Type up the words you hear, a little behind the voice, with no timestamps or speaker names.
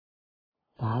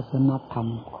ศาสนธรรม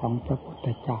ของพระพุทธ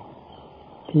เจ้า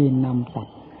ที่นำสัต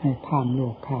ว์ให้ข้ามโล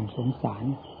กข้ามสงสาร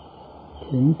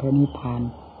ถึงพระนิพพาน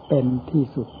เป็นที่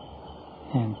สุด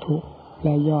แห่งทุกข์แล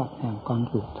ะยอดแห่งความ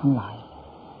สุขทั้งหลาย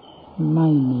ไม่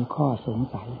มีข้อสง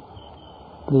สัย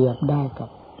เปรียบได้กับ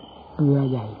เรือ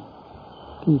ใหญ่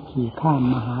ที่ขี่ข้าม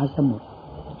มหาสมุทร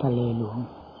ทะเลหลวง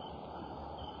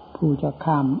ผู้จะ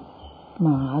ข้ามม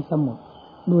หาสมุทร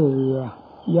ด้วยเรือ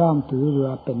ย่อมถือเรือ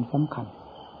เป็นสำคัญ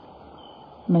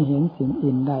ไม่เห็นสิ่ง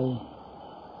อื่นใด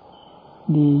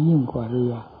ดียิ่งกว่าเรื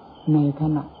อในข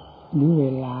ณะหรือเว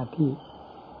ลาที่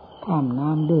ข้ามน้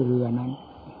ำด้วยเรือนั้น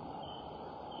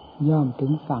ย่อมถึ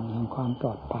งฝั่งแห่งความปล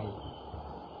อดภัย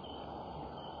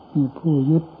มีผู้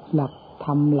ยึดหลักธร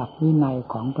รมหลักวินัย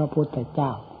ของพระพุทธเจ้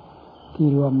าที่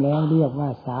รวมแล้วเรียกว่า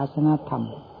ศาสนธรรม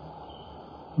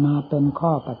มาเป็นข้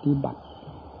อปฏิบัติ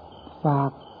ฝา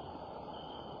ก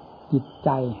จิตใจ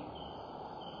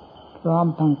พร้อม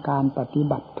ทั้งการปฏิ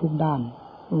บัติทุกด้าน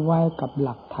ไว้กับห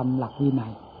ลักธรรมหลักวินั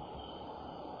ย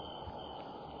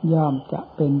ย่อมจะ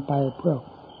เป็นไปเพื่อ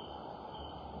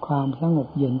ความสงบ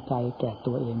เย็นใจแก่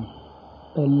ตัวเอง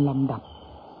เป็นลำดับ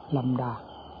ลำดา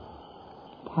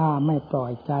ถ้าไม่ปล่อ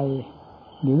ยใจ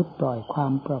หรือปล่อยควา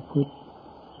มประพฤติ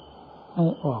ให้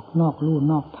ออกนอกลู่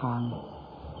นอกทาง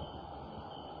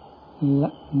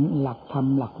หลักธรรม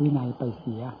หลักวินัยไปเ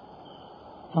สีย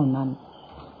เท่านั้น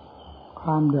คว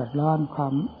ามเดือดร้อนควา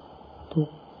มทุก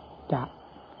ข์จะ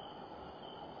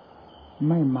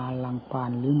ไม่มารังควา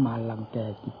นหรือมารังแก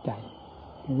จิตใจ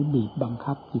หรือบีบบัง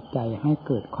คับจิตใจให้เ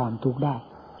กิดความทุกข์ได้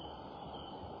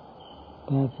แ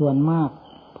ต่ส่วนมาก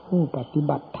ผู้ปฏิ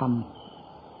บัติธรรม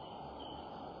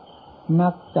มั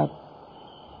กจะ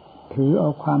ถือเอา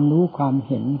ความรู้ความ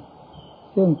เห็น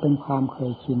ซึ่งเป็นความเค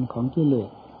ยชินของกิเลส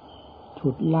ฉุ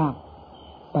ดลาก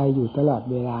ไปอยู่ตลอด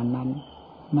เวลานั้น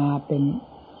มาเป็น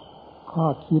ข้อ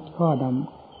คิดข้อ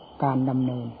การดำเ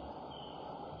นิน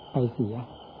ไปเสีย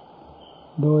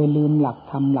โดยลืมหลัก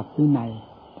ธรรมหลักวินัย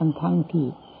ทั้งที่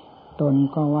ตน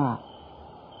ก็ว่า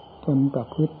ตนประ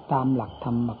พฤติตามหลักธร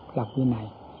รมหลักวินัย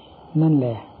นั่นแหล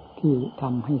ะที่ท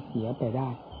ำให้เสียไปได้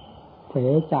เผล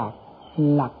อจาก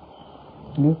หลัก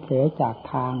นึกเผลอจาก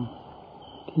ทาง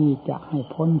ที่จะให้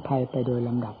พ้นภัยไปโดยล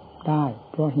ำดับได้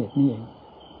เพราะเหตุนี้เอง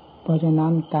เพราะฉะนั้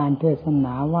นการเทศน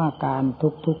าว่าการ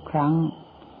ทุกครั้ง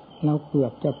เราเกือ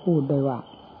บจะพูดได้ว่า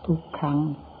ทุกครั้ง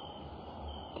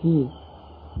ที่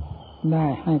ได้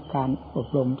ให้การอบ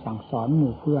รมสั่งสอนห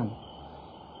มู่เพื่อน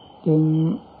จึง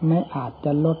ไม่อาจจ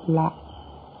ะลดละ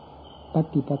ป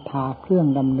ฏิปทาเครื่อง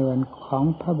ดำเนินของ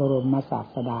พระบรมศา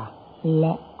สดาแล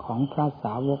ะของพระส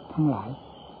าวกทั้งหลาย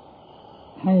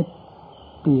ให้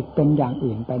ปีกเป็นอย่าง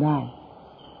อื่นไปได้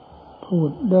พูด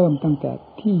เริ่มตั้งแต่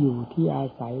ที่อยู่ที่อา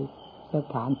ศัยส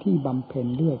ถานที่บำเพ็ญ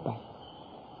เรื่อยไป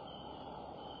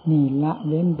นี่ละ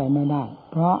เว้นไปไม่ได้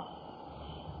เพราะ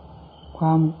คว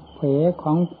ามเผลอข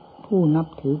องผู้นับ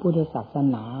ถือพุทธศาส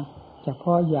นาเฉพ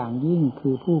าะอย่างยิ่งคื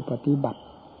อผู้ปฏิบัติ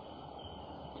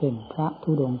เช่นพระธุ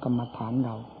ดงค์กรรมฐานเร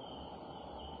า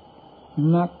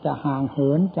มักจะห่างเหิ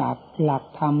นจากหลัก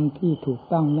ธรรมที่ถูก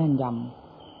ต้องแน่นย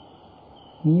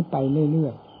ำนี้ไปเรื่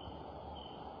อย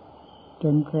ๆจ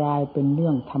นกลายเป็นเรื่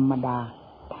องธรรมดา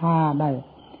ถ้าได้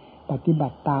ปฏิบั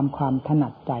ติตามความถนั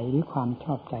ดใจหรือความช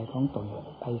อบใจของตน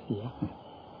ไปเสีย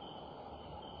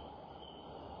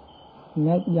แล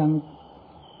ะยัง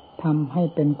ทำให้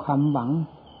เป็นความหวัง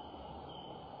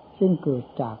ซึ่งเกิด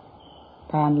จาก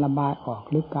การระบายออก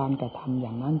หรือการกระทำอย่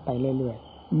างนั้นไปเรื่อย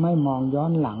ๆไม่มองย้อ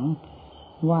นหลัง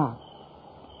ว่า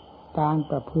การ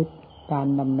ประพฤติการ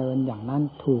ดำเนินอย่างนั้น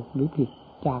ถูกหรือผิด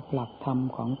จากหลักธรรม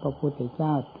ของพระพุทธเจ้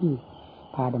าที่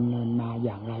พาดำเนินมาอ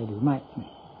ย่างไรหรือไม่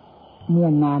เมื่อ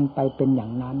นานไปเป็นอย่า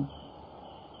งนั้น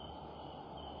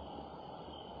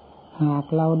หาก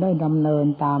เราได้ดำเนิน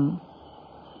ตาม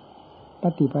ป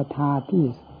ฏิปทาที่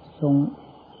ทรง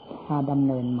พาดำ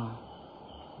เนินมา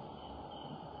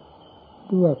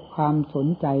ด้วยความสน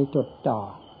ใจจดจ่อ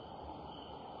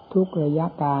ทุกระยะ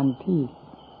การที่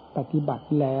ปฏิบัติ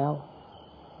แล้ว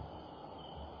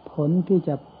ผลที่จ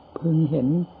ะพึงเห็น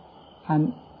อัน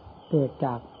เกิดจ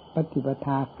ากปฏิปท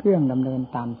าเครื่องดำเนิน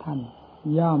ตามท่าน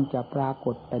ย่อมจะปราก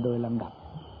ฏไปโดยลำดับ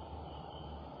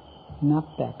นับ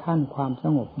แต่ขั้นความส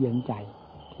งบเย็นใจ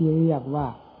ที่เรียกว่า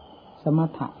สม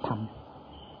ถะธรรม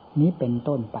นี้เป็น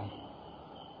ต้นไป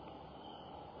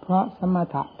เพราะสม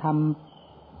ถะธรรม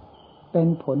เป็น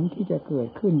ผลที่จะเกิด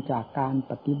ขึ้นจากการ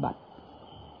ปฏิบัติ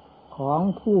ของ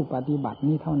ผู้ปฏิบัติ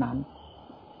นี้เท่านั้น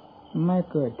ไม่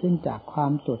เกิดขึ้นจากควา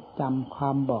มจดจำคว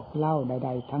ามบอกเล่าใด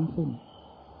ๆทั้งสิ้น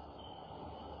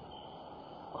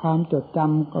ความจดจ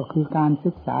ำก็คือการ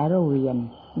ศึกษาเราเรียน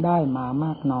ได้มาม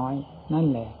ากน้อยนั่น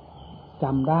แหละจ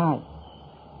ำได้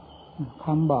ค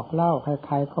ำบอกเล่าใค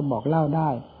รๆก็บอกเล่าได้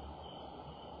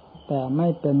แต่ไม่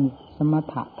เป็นสม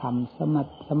ถะธรรม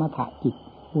สมถะจิต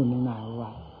พูดง่ายๆว่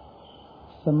า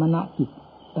สมณะจิต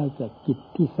ได้แก่จิต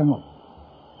ที่สงบ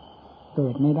เกิ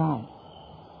ดไม่ได้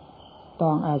ต้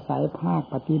องอาศัยภาค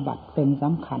ปฏิบัติเป็นส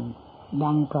ำคัญ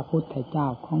ดังพระพุทธเจ้า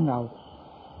ของเรา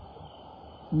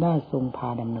ได้ทรงพา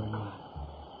ดำเนินมา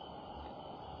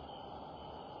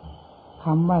ค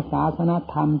ำว่าศาสน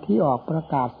ธรรมที่ออกประ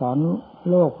กาศสอน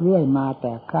โลกเรื่อยมาแ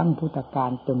ต่ครั้งพุทธกาล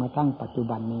จนกระทั่งปัจจุ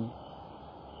บันนี้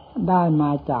ได้ม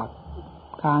าจาก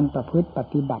การประพฤติป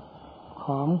ฏิบัติข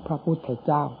องพระพุทธเ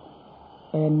จ้า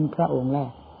เป็นพระองค์แร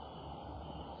ก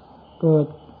เกิด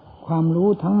ความรู้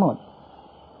ทั้งหมด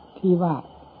ที่ว่า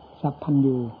สัพพัญ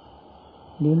ญู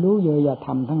หรือรู้เยยธร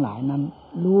รมทั้งหลายนั้น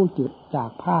รู้จุดจาก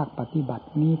ภาคปฏิบัติ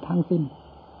นี้ทั้งสิ้น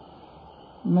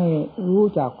ไม่รู้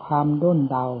จากความด้น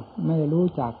เดาไม่รู้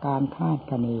จากการคาด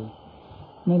คะเน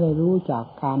ไม่ได้รู้จาก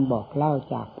การบอกเล่า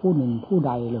จากผู้หนึ่งผู้ใ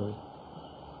ดเลย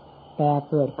แต่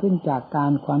เกิดขึ้นจากกา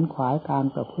รขวนขวายการ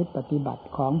ประพฤติปฏิบัติ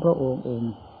ของพระองค์เอง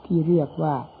ที่เรียก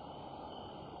ว่า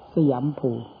สยาม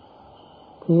ภู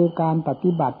คือการป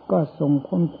ฏิบัติก็ทรง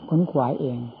ขวนขวายเอ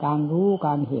งการรู้ก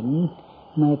ารเห็น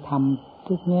ในธรรม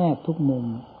ทุกแง่ทุกมุม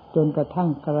จนกระทั่ง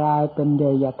กลายเป็นเด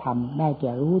ยธรรมได้แ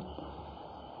ก่รู้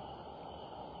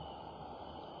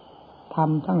ธรรม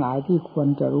ทั้งหลายที่ควร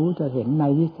จะรู้จะเห็นใน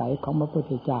วิสัยของพระพุท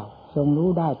ธเจ้าทรงรู้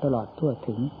ได้ตลอดทั่ว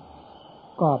ถึง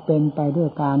ก็เป็นไปด้วย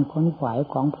การขวนขวาย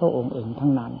ของพระองค์เองทั้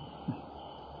งนั้น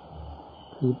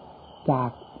คือจา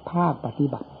กภาคปฏิ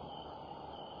บัติ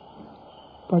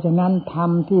เพราะฉะนั้นธรร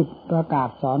มที่ประกาศ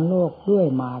สอนโลกด้วย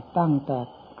มาตั้งแต่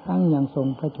ครั้งยังทรง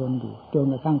พระชนอยู่จน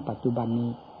กระทั่งปัจจุบัน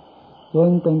นี้ยั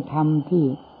งเป็นธรรมที่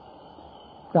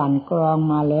กลั่นกรอง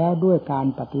มาแล้วด้วยการ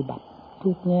ปฏิบัติทุ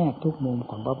กแง่ทุกมุม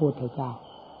ของพระพุทธเจ้า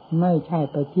ไม่ใช่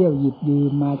ไปเที่ยวหยิบยื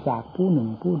มมาจากผู้หนึ่ง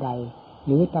ผู้ใดห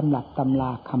รือตำรับตำร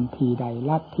าคัมภีร์ใด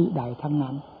ลัทธิใดทั้ง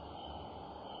นั้น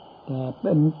แต่เ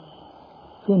ป็น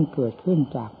เกิดขึ้น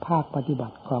จากภาคปฏิบั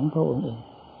ติของพระองค์เอง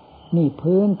นี่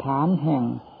พื้นฐานแห่ง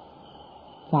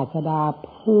ศาสดา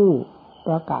ผู้ป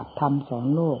ระกาศธรรมสอน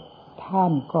โลกท่า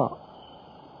นก็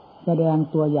แสดง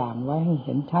ตัวอย่างไว้ให้เ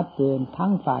ห็นชัดเจนทั้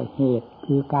งฝ่ายเหตุ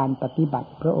คือการปฏิบัติ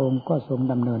พระองค์ก็ทรง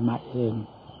ดำเนินมาเอง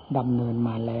ดำเนินม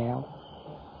าแล้ว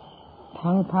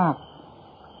ทั้งภาค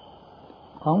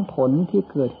ของผลที่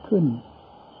เกิดขึ้น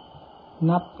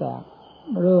นับแต่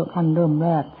ขั้นเริ่มแร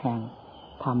กแห่ง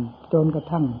ธรรมจนกระ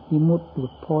ทั่งวิมุตติหลุ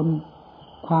ดพ้น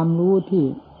ความรู้ที่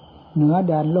เหนือแ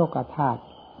ดนโลกธาตุ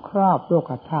ครอบโล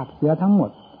กธาตุเสียทั้งหม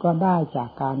ดก็ได้จาก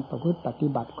การประพฤติปฏิ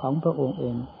บัติของพระองค์เอ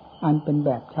งอันเป็นแบ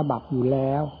บฉบับอยู่แ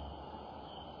ล้ว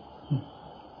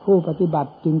ผู้ปฏิบั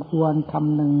ติจึงควรค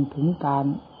ำนึงถึงการ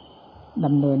ด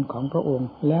ำเนินของพระองค์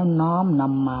แล้วน้อมน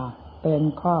ำมาเป็น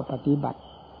ข้อปฏิบัติ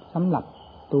สำหรับ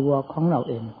ตัวของเรา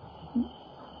เอง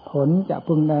ผลจะ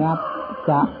พึงได้รับ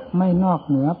จะไม่นอก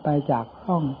เหนือไปจาก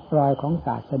ร่องรอยของศ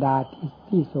าสดา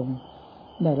ที่ทรง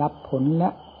ได้รับผลและ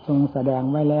ทรงแสดง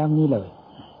ไว้แล้วนี่เลย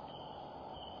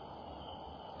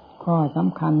ข้อส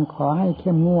ำคัญขอให้เ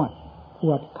ข้มงวดก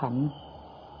วดขัน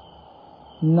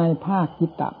ในภาคจิ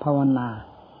ตตภาวนา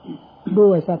ด้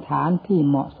วยสถานที่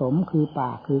เหมาะสมคือป่า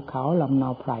คือเขาลำนา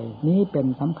วไพรนี้เป็น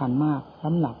สำคัญมากส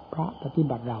ำหรับพระปฏิ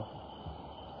บัติเรา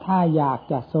ถ้าอยาก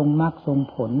จะทรงมรรคทรง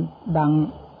ผลดัง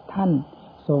ท่าน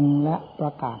ทรงและปร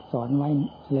ะกาศสอนไว้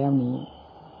แล้วนี้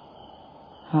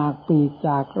หากปลีกจ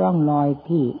ากร่องรอย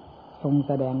ที่ทรงแ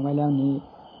สดงไว้แล้วนี้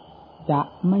จะ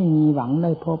ไม่มีหวังไ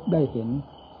ด้พบได้เห็น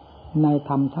ในธ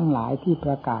รรมทั้งหลายที่ป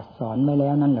ระกาศสอนไว้แล้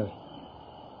วนั่นเลย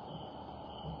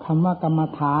คำว่ากรรม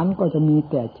ฐานก็จะมี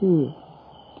แต่ชื่อ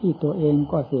ที่ตัวเอง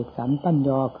ก็เสกสรรปั้นย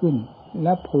อขึ้นแล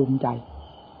ะภูมิใจ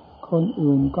คน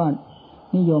อื่นก็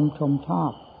นิยมชมชอ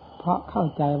บเพราะเข้า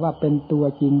ใจว่าเป็นตัว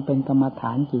จริงเป็นกรรมฐ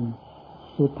านจริง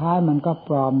สุดท้ายมันก็ป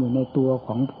ลอมอยู่ในตัวข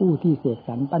องผู้ที่เสกส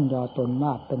รรปั้นยอตนว่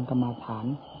าเป็นกรรมฐาน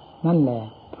นั่นแหละ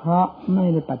เพราะไม่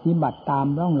ได้ปฏิบัติตาม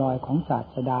ร่องรอยของศา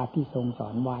สดาที่ทรงสอ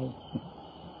นไว้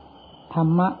ธร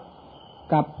รมะ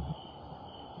กับ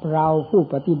เราผู้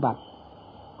ปฏิบัติ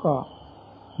ก็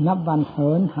นับวันเหิ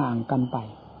นห่างกันไป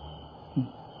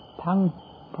ทั้ง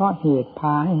เพราะเหตุพ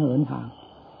าให้เหินห่าง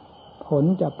ผล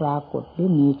จะปรากฏหรือ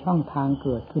มีช่องทางเ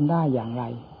กิดขึ้นได้อย่างไร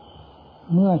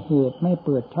เมื่อเหตุไม่เ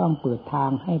ปิดช่องเปิดทาง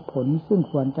ให้ผลซึ่ง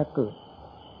ควรจะเกิด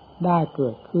ได้เกิ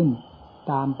ดขึ้น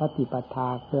ตามปฏิปทา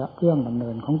เครื่องดำเนิ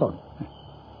นของตน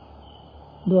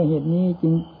ด้วยเหตุนี้จึ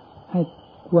งให้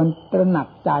ควรตระหนัก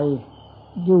ใจ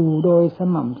อยู่โดยส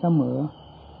ม่ำเสมอ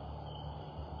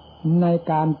ใน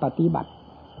การปฏิบัติ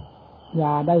อย่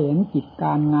าได้เห็นกิจก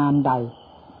ารงานใด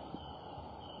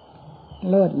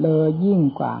เลิศเลอยิ่ง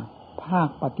กว่าภาค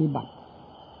ปฏิบัติ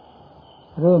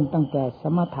เริ่มตั้งแต่ส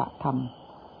มถะธรรม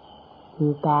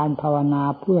คือการภาวนา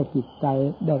เพื่อจิตใจ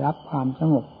ได้รับความส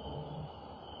งบ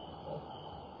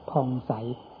ผ่องใส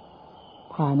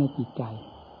ภายในจิตใจ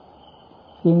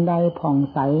สิ่งใดผ่อง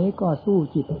ใสก็สู้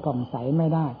จิตผ่องใสไม่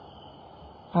ได้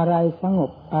อะไรสงบ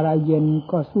อะไรเย็น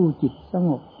ก็สู้จิตสง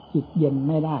บจิตเย็น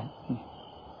ไม่ได้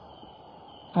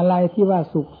อะไรที่ว่า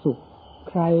สุข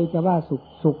ใครจะว่า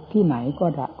สุขที่ไหน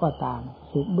ก็ตาม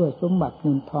สุขด้วยสมบัติเ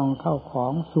งินทองเข้าขอ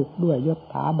งสุขด้วยยศ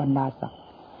ถาบรรดาศักดิ์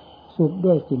สุข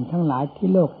ด้วยสิ่งทั้งหลายที่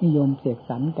โลกนิยมเสก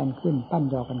สรรกันขึ้นปั้น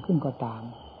ยอกันขึ้นก็ตาม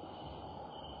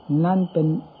นั่นเป็น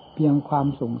เพียงความ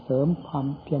ส่งเสริมความ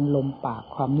เพียงลมปาก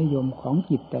ความนิยมของ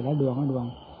จิตแต่ละดวง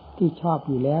ที่ชอบอ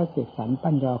ยู่แล้วเสกสรร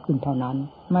ปั้นยอขึ้นเท่านั้น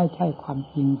ไม่ใช่ความ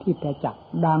จริงที่ประจักษ์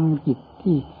ดังจิต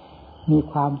ที่มี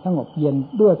ความสงบเย็น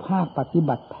ด้วยภาคปฏิ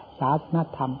บัติศาสน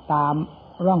ธรรมตาม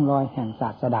ร่องรอยแห่งศา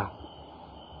สดา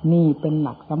นี่เป็นห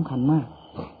ลักสำคัญมาก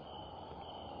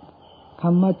ค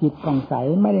ำว่าจิตผ่องใส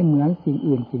ไม่ได้เหมือนสิ่ง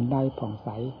อื่นสิ่งใดผ่องใส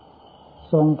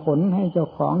ส่งผลให้เจ้า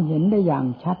ของเห็นได้อย่าง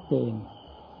ชัดเจน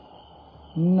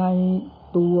ใน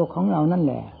ตัวของเรานั่นแ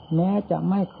หละแม้จะ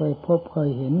ไม่เคยพบเคย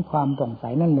เห็นความผ่องใส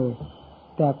นั่นเลย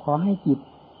แต่ขอให้จิต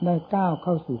ได้ก้าวเ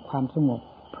ข้าสู่ความสงบ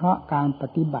เพราะการป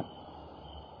ฏิบัติ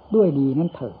ด้วยดีนั่น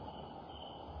เถิด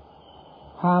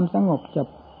ความสงบจะ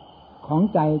ของ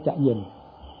ใจจะเย็น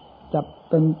จะ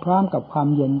เป็นพร้อมกับความ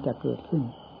เย็นจะเกิดขึ้น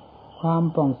ความ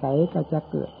ผ่องใสก็จะ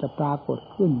เกิดจะปรากฏ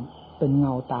ขึ้นเป็นเง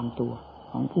าตามตัว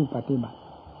ของผู้ปฏิบัติ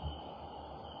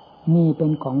นี่เป็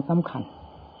นของสำ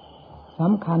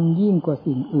คัญยิ่งกว่า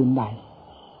สิ่งอื่นใด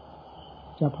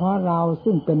เฉพาะเรา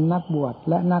ซึ่งเป็นนักบวช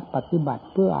และนักปฏิบัติ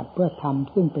เพื่ออัดเพื่อท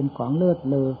ำซึ่งเป็นของเลิศ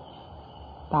เลอ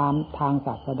ตามทางศ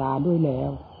าสดาด้วยแล้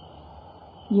ว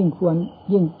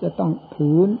ยิ่งจะต้องถื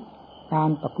อการ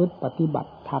ประพฤติปฏิบั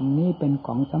ติธรรมนี้เป็นข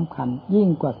องสำคัญยิ่ง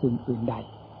กว่าสิ่งอื่นใด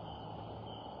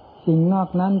สิ่งนอก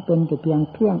นั้นเป็นแต่เพียง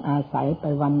เครื่องอาศัยไป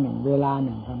วันหนึ่งเวลาห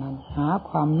นึ่งเท่านั้นหา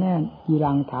ความแน่กี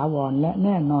รังถาวรและแ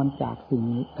น่นอนจากสิ่ง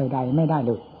ใดๆไม่ได้เ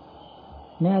ลย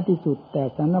แม้ที่สุดแต่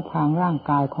สันพางร่าง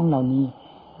กายของเหล่านี้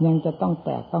ยังจะต้องแต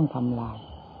กต้องทำลาย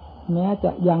แม้จ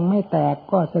ะยังไม่แตก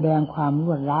ก็แสดงความร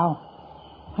วดร้าว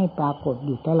ให้ปรากฏอ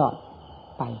ยู่ตลอด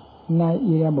ไปใน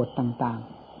อิริยาบถต่าง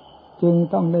ๆจึง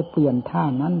ต้องได้เปลี่ยนท่า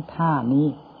นั้นท่านี้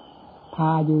พ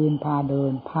ายืนพาเดิ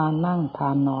นพานั่งพา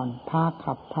นอนพา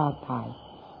ขับพาถ่าย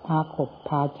พาขบพ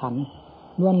าฉัน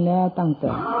ล้วนแล้วตั้งแ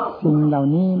ต่สิ่งเหล่า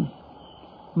นี้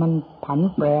มันผัน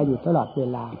แปรอยู่ตลอดเว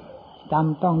ลาจ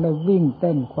ำต้องได้วิ่งเ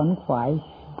ต้นขวนขวาย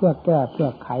เพื่อแก้เพื่อ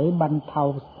ไขบรรเทา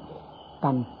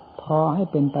กันพอให้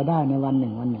เป็นไปได้ในวันห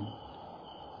นึ่ง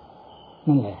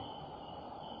นั่นแหละ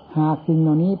หากสิ่งเห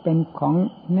ล่านี้เป็นของ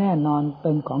แน่นอนเ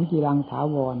ป็นของกีรังถา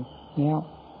วรแล้ว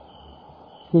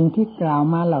สิ่งที่กล่าว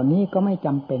มาเหล่านี้ก็ไม่จ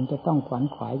ำเป็นจะต้องขวน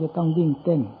ขวายจะต้องวิ่งเ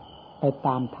ต้นไปต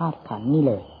ามธาตุขันธ์นี้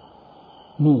เลย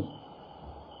นี่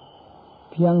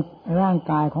เพียงร่าง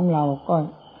กายของเราก็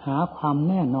หาความ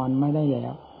แน่นอนไม่ได้แล้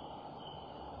ว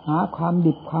หาความ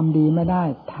ดีความดีไม่ได้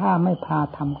ถ้าไม่พา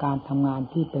ทำการทำงาน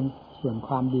ที่เป็นส่วนค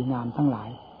วามดีงามทั้งหลาย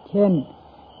เช่น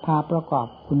พาประกอบ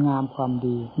คุณงามความ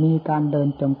ดีมีการเดิน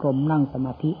จงกรมนั่งสม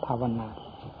าธิภาวนา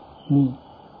นี่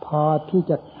พอที่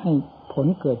จะให้ผล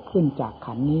เกิดขึ้นจาก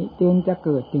ขันธ์นี้จึงจะเ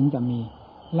กิดจึงจะมี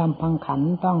ลำพังขันธ์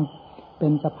ต้องเป็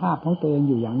นสภาพของตัวเอง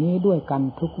อยู่อย่างนี้ด้วยกัน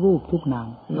ทุกรูปทุกนาม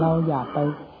เราอย่าไป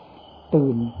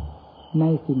ตื่นใน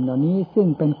สิ่งเหล่านี้ซึ่ง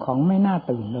เป็นของไม่น่า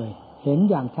ตื่นเลยเห็น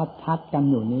อย่างชัดๆกัน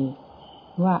อยู่นี้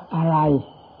ว่าอะไร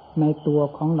ในตัว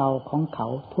ของเราของเขา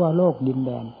ทั่วโลกดินแ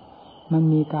ดนมัน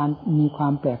มีควา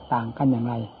มแตกต่างกันอย่าง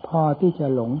ไรพอที่จะ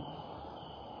หลง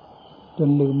จน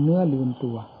ลืมเนื้อลืม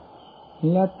ตัว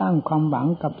แล้วตั้งความหวัง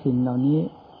กับสิ่งเหล่านี้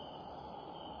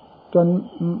จน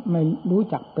ไม่รู้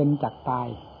จักเป็นจักตาย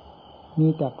มี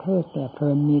แต่เพลิดแต่เพลิ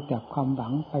นมีแต่ความหวั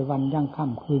งไปวันยั่งค่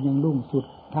ำคืนยังรุ่งสุด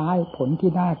ท้ายผล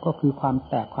ที่ได้ก็คือความ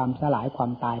แตกความสลายควา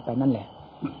มตายไปนั่นแหละ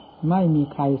ไม่มี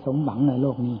ใครสมหวังในโล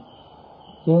กนี้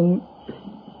จึง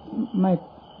ไม่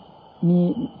มี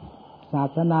ศา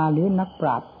สนาหรือนักปร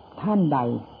าชญ์ท่านใด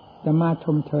จะมาช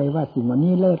มเชยว่าสิ่ง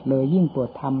นี้เลิศเลยยิ่งกว่า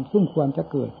ธรรมซึ่งควรจะ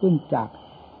เกิดขึ้นจาก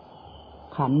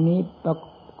ขันธ์นี้ประ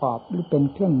กอบหรือเป็น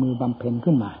เครื่องมือบำเพ็ญ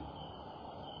ขึ้นมา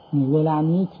นี่เวลา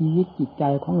นี้ชีวิตจิตใจ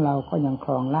ของเราก็ยังค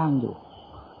รองล่างอยู่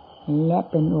และ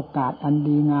เป็นโอกาสอัน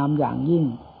ดีงามอย่างยิ่ง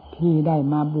ที่ได้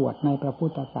มาบวชในพระพุ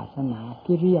ทธศาสนา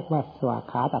ที่เรียกว่าสวาก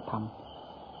ขาตธรรม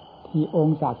ที่อง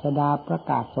ค์ศาสดาประ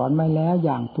กาศสอนไว้แล้วอ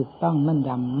ย่างถูกต้องแม่นย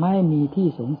ำไม่มีที่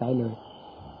สงสัยเลย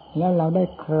แล้วเราได้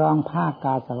ครองผ้าก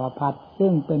าสาวพัส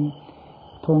ซึ่งเป็น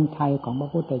ธงชัยของพร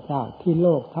ะพุทธเจ้าที่โล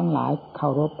กทั้งหลายเคา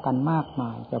รพกันมากม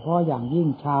ายเฉพาะอย่างยิ่ง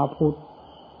ชาวพุทธ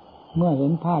เมื่อเห็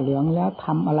นผ้าเหลืองแล้วท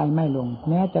ำอะไรไม่ลง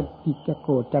แม้จะจิตจะโก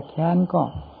รธจะแค้นก็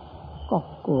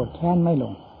โกรธแค้นไม่ล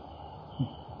ง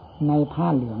ในผ้า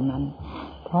เหลืองนั้น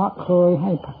เพ เพราะเคยใ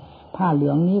ห้ผ้าเหลื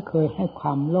องนี้เคยให้คว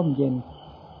ามร่มเย็น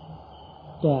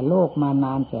แก่โลกมาน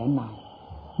านแสนนาน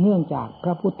เนื่องจากพ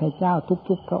ระพุทธเจ้า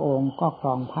ทุกๆพระองค์ก็คร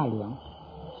องผ้าเหลือง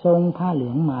ทรงผ้าเหลื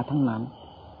องมาทั้งนั้น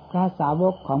พระสาว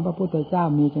กของพระพุทธเจ้า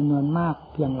มีจำนวนมาก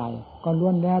เพียงไรก็ล้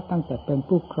วนแล้วตั้งแต่เป็น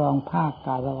ผู้ครองผ้าก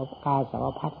าสาว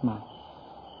พัสมา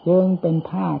จึงเป็น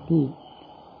ผ้าที่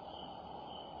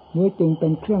จึงเป็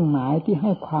นเครื่องหมายที่ใ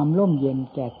ห้ความร่มเย็น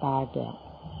แก่ตาแก่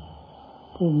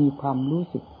ผู้มีความรู้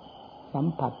สึกสัม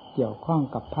ผัสเกี่ยวข้อง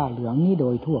กับผ้าเหลืองนี้โด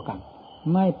ยทั่วกัน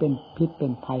ไม่เป็นพิษเป็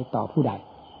นภัยต่อผู้ใด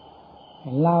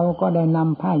เราก็ได้น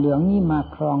ำผ้าเหลืองนี้มา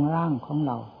ครองร่างของเ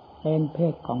ราเป็นเพ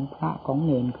ศของพระของเ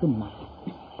นรขึ้นมา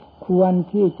ควร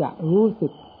ที่จะรู้สึ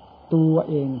กตัว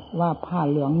เองว่าผ้า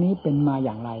เหลืองนี้เป็นมาอ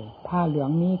ย่างไรผ้าเหลือง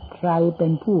นี้ใครเป็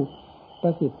นผู้ปร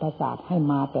ะสิทธิ์ประสาทให้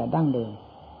มาแต่ดั้งเดิม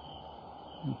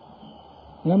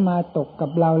แล้วมาตกกั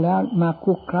บเราแล้วมาค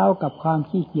ลุกเคล้ากับความ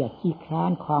ขี้เกียจขี้คร้า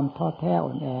นความท้อแท้อ่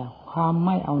อนแอความไ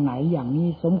ม่เอาไหนอย่างนี้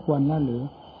สมควรแล้วหรือ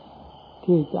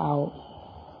ที่จะเอา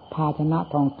ภาชนะ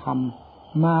ทองค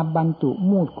ำมาบรรจุ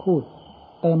มูดคูด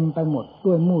เต็มไปหมด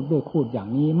ด้วยมูดด้วยคูดอย่าง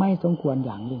นี้ไม่สมควรอ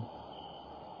ย่างยิ่ง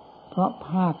เพราะ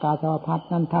ผ้ากาสาวพัส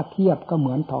นั้นถ้าเทียบก็เห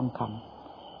มือนทองค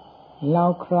ำเรา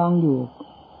ครองอยู่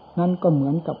นั้นก็เหมื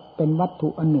อนกับเป็นวัตถุ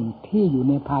อันหนึ่งที่อยู่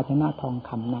ในภาชนะทองค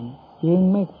ำนั้น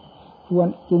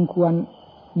จึงควร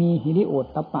มีหิริโอต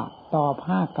ตัปปะต่อ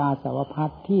ผ้ากาสาวพัส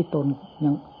ที่ตน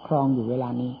ยังครองอยู่เวลา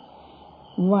นี้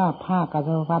ว่าผ้ากาส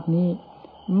าวพัสนี้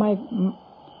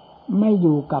ไม่อ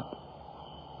ยู่กับ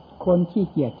คนขี้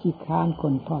เกียจขี้คร้านค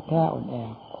นท้อแท้อ่อนแอ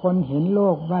คนเห็นโล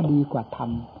กว่าดีกว่าธรร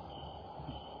ม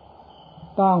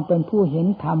ต้องเป็นผู้เห็น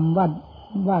ธรรม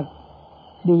ว่า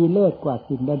ดีเลิศกว่า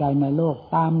สิ่งใดๆในโลก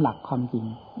ตามหลักความจริง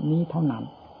นี้เท่านั้น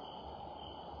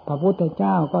พระพุทธเ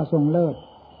จ้าก็ทรงเลิศ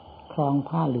ครอง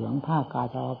ผ้าเหลืองผ้ากา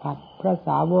สาวพัสพระส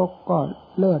าวกก็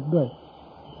เลิศด้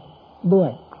วย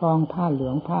ครองผ้าเหลื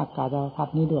องผ้ากาสาวพัส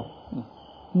นี้ด้วย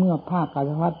เมื่อผ้ากาส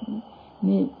าวพัส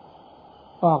นี้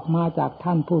ออกมาจาก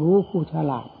ท่านผู้รู้ผู้ฉ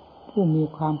ลาดผู้มี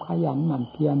ความขยันหมั่น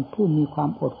เพียรผู้มีความ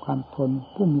อดความทน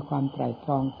ผู้มีความไตร่ต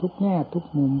รองทุกแง่ทุก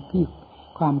มุมที่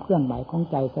ความเคลื่อนไหวของ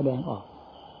ใจแสดงออก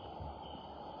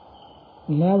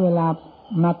แล้วเวลา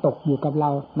มาตกอยู่กับเร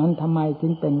านั้นทำไมถึ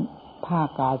งเป็นผ้า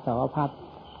กาสาวพัส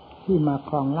ที่มา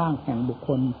ครองร่างแห่งบุคค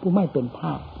ลผู้ไม่เป็นท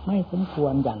าสไม่สมคว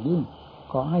รอย่างยิ่ง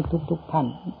ขอให้ทุกท่าน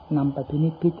นำไปพินิ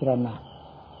จพิจารณา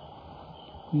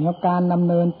แล้วการดำ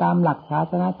เนินตามหลักศา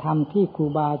สนธรรมที่ครู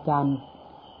บาอาจารย์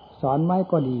สอนไว้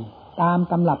ก็ดีตาม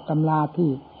ตำรับตำราที่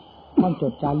ท่านจ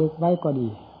ดจารึกไว้ก็ดี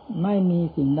ไม่มี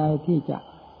สิ่งใดที่จะ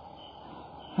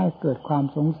ให้เกิดความ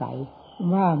สงสัย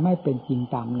ว่าไม่เป็นจริง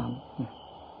ตามนั้น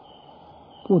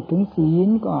พูดถึงศีล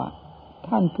ก็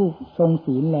ท่านผู้ทรง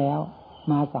ศีลแล้ว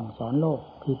มาสั่งสอนโลก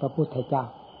คือพระพุทธเจ้า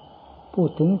พูด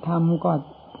ถึงธรรมก็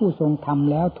ผู้ทรงธรรม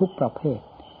แล้วทุกประเภท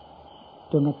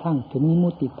จนกระทั่งถึงนิมุ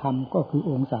ตติธรรมก็คือ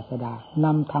องค์ศาสดาน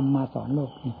ำธรรมมาสอนโล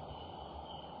กนี้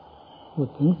พูด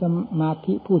ถึงสมา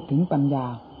ธิพูดถึงปัญญา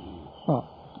ก็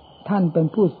ท่านเป็น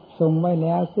ผู้ทรงไว้แ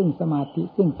ล้วซึ่งสมาธิ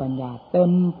ซึ่งปัญญาเต็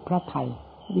มพระทัย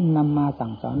ยิ่งนำมาสั่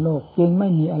งสอนโลกจึงไม่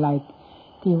มีอะไร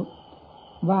ที่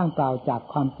ว่างเปล่าจาก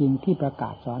ความจริงที่ประกา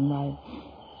ศสอนไว้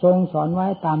ทรงสอนไว้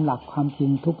ตามหลักความจริ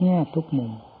งทุกแง่ทุกมุ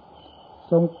ม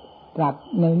ทรงตรัส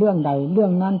ในเรื่องใดเรื่อ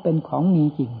งนั้นเป็นของมี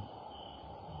จริง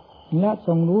และท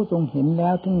รงรู้ทรงเห็นแล้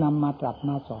วถึงนำมาตรัสม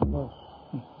าสอนโลก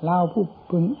เรา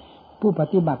ผู้ป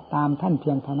ฏิบัติตามท่านเพี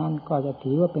ยงเท่านั้นก็จะ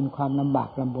ถือว่าเป็นความลำบาก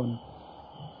ลำบน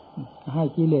ให้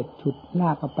กิเลสฉุดล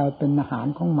ากเอาไปเป็นอาหาร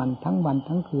ของมันทั้งวัน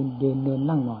ทั้งคืนเดิน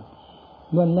นั่งนอน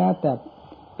ล้วนแล้วแต่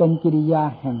เป็นกิริยา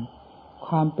แห่งค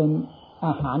วามเป็นอ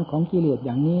าหารของกิเลสอ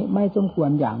ย่างนี้ไม่สมควร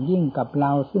อย่างยิ่งกับเร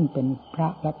าซึ่งเป็นพระ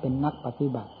และเป็นนักปฏิ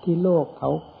บัติที่โลกเขา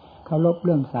เคารพเ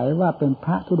ลื่อมใสว่าเป็นพ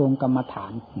ระธุดงค์กรรมฐา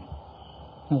น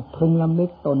พึงรำลึ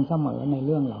กตนเสมอในเ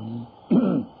รื่องเหล่านี้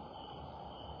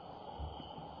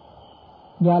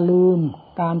อย่าลืม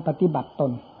การปฏิบัติต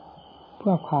นเ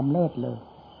พื่อความเลิศเลอ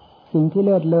สิ่งที่เ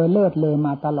ลิศเลอม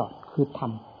าตลอดคือธรร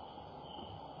ม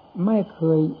ไม่เค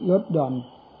ยลดหย่อน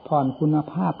ผ่อนคุณ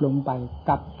ภาพลงไป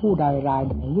กับผู้ใดราย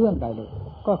ในเรื่องใดเลย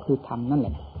ก็คือธรรมนั่นแหล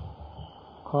ะ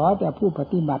ขอแต่ผู้ป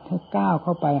ฏิบัติให้ก้าวเข้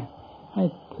าไปให้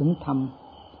ถึงธรรม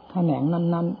แขนง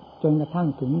นั้นๆจนกระทั่ง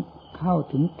เข้า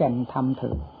ถึงแก่นธรรมเ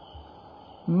ถิด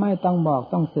ไม่ต้องบอก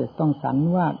ต้องเสกต้องสรร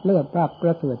ว่าเลิศราบปร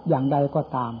ะเสริฐอย่างใดก็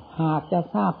ตามหากจะ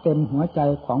ทราบเต็มหัวใจ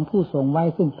ของผู้ทรงไว้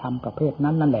ซึ่งธรรมประเภท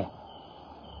นั้นนั่นแหละ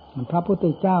พระพุทธ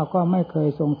เจ้าก็ไม่เคย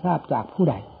ทรงทราบจากผู้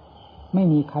ใดไม่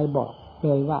มีใครบอกเล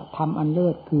ยว่าธรรมอันเลิ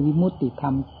ศคือวิมุตติธร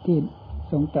รมที่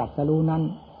ทรงตรัสรู้นั้น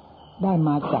ได้ม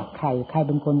าจากใครเ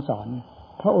ป็นคนสอน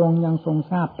พระองค์ยังทรง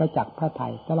ทราบประจักษ์พระทั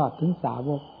ยตลอดถึงสาว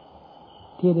ก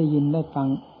ที่ได้ยินได้ฟัง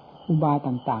อุบาย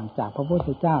ต่างๆจากพระพุทธ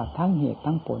เจ้าทั้งเหตุ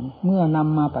ทั้งผลเมื่อน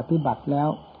ำมาปฏิบัติแล้ว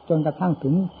จนกระทั่งถึ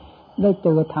งได้เจ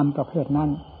อธรรมประเภทนั้น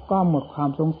ก็หมดความ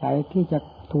สงสัยที่จะ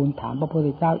ทูลถามพระพุทธ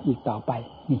เจ้าอีกต่อไป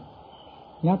นี่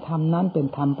แล้วธรรมนั้นเป็น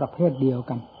ธรรมประเภทเดียว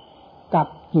กันกับ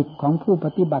จิตของผู้ป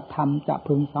ฏิบัติธรรมจะ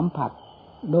พึงสัมผัส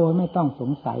โดยไม่ต้องส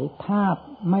งสัยถ้า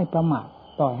ไม่ประมาท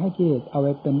ปล่อยให้กิเลสเอาไ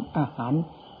ว้เป็นอาหาร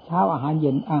เช้าอาหารเ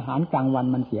ย็นอาหารกลางวัน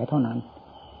มันเสียเท่านั้น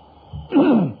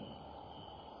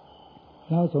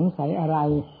เราสงสัยอะไร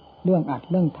เรื่องอัด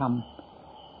เรื่องท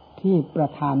ำที่ประ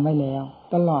ทานไว้แล้ว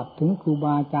ตลอดถึงครูบ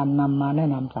าอาจารย์นำมาแนะ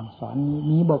นำสั่งสอนนี้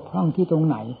มีบกพร่องที่ตรง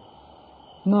ไหน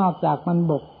นอกจากมัน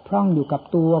บกพร่องอยู่กับ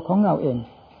ตัวของเราเอง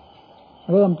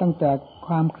เริ่มตั้งแต่ค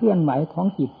วามเคลื่อนไหวของ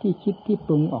จิตที่คิดที่ป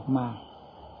รุงออกมา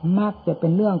มักจะเป็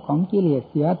นเรื่องของกิเลส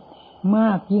เสียม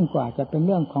ากยิ่งกว่าจะเป็นเ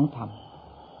รื่องของธรรม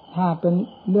ถ้าเป็น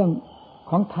เรื่อง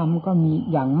ของธรรมก็มี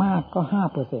อย่างมากก็ 5%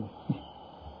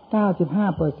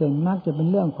 95% มักจะเป็น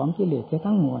เรื่องของกิเลส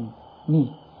ทั้งมวลนี่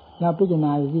เราพิจารณ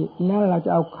าดูสิแล้วเราจะ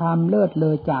เอาความเลิศเล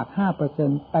ยจาก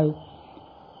 5% ไป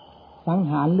สัง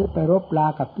หารหรือไปรบรา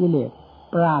กับกิเลส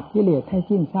ปราบกิเลสให้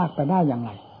สิ้นซากไปได้อย่างไ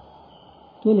ร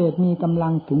กิเลสมีกำลั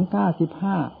งถึง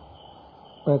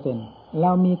 95% เร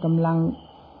ามีกำลัง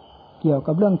เกี่ยว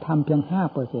กับเรื่องธรรมเพียง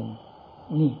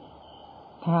 5% นี่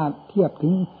ถ้าเทียบถึ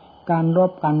งการร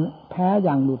บกันแพ้อ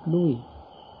ย่างหลุดลุ่ย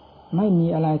ไม่มี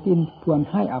อะไรที่ควร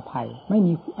ให้อภัยไม่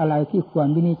มีอะไรที่ควร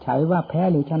วินิจฉัยว่าแพ้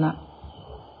หรือชนะ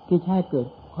ที่ให้เกิด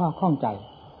ข้อข้องใจ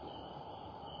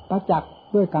ประจักษ์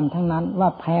ด้วยกันทั้งนั้นว่า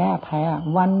แพ้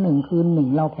วันหนึ่งคืนหนึ่ง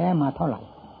เราแพ้มาเท่าไหร่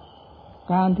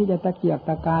การที่จะตะเกียกต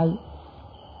ะกาย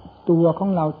ตัวของ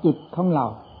เราจิตของเรา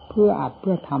เพื่ออัดเ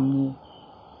พื่อทำนี้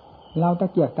เราตะ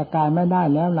เกียกตะกายไม่ได้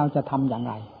แล้วเราจะทำอย่าง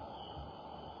ไร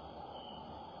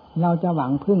เราจะหวั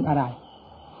งพึ่งอะไร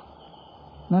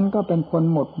นั่นก็เป็นคน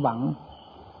หมดหวัง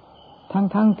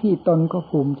ทั้งที่ตนก็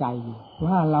ภูมิใจอยู่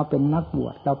ว่าเราเป็นนักบว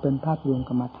ชเราเป็นพระยุงก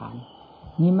รรมฐาน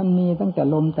นี่มันมีตั้งแต่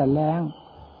ลมแต่แรง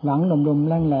หวังลม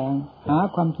แรงหา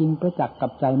ความจริงประจักษ์กั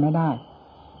บใจไม่ได้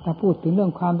ถ้าพูดถึงเรื่อ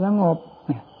งความสงบ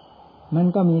มัน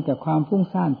ก็มีแต่ความฟุ้ง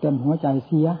ซ่านเต็มหัวใจเ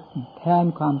สียแทน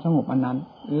ความสงบอันนั้น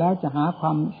แล้วจะหาคว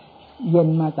ามเย็น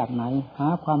มาจากไหนหา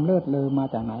ความเลิศเลอมา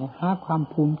จากไหนหาความ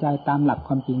ภูมิใจตามหลักค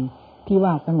วามจริงที่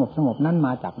ว่าสงบนั้นม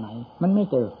าจากไหนมันไม่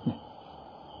เจอเนี่ย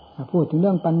ถ้าพูดถึงเ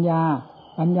รื่องปัญญา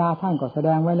ท่านก็แสด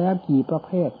งไว้แล้วกี่ประเภ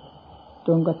ทจ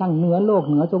นกระทั่งเหนือโลก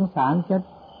เหนือสงสารจะ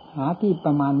หาที่ป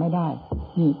ระมาณไม่ได้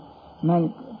นี่มัน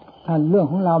ถ้าเรื่อง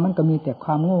ของเรามันก็มีแต่คว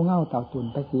ามโง่เง่าเต่าตุ่น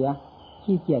ไปเสีย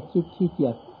ขี้เกียจคิดขี้เกี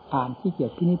ยจอ่านขี้เกีย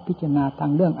จพิจารณาทา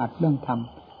งเรื่องอัดเรื่องท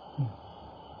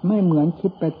ำไม่เหมือนคิ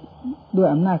ดไปด้วย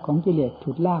อำนาจของกิเลส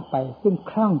ฉุดลากไปซึ่ง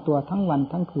คล่องตัวทั้งวัน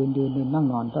ทั้งคืนยืนเดินนั่ง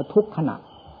นอนจะทุกขณะ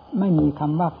ไม่มีค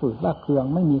ำว่าฝืนว่าเคือง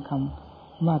ไม่มีค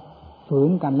ำว่าฝืน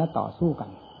กันและต่อสู้กัน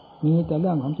มีแต่เ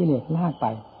รื่องของกิเลสลากไป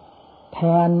แท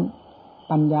น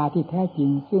ปัญญาที่แท้จริง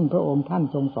ซึ่งพระองค์ท่าน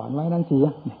ทรงสอนไว้นั้นเสีย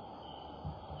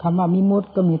คำว่ามิมุตติ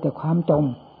ก็มีแต่ความจม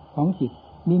ของจิต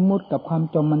มิมุตติกับความ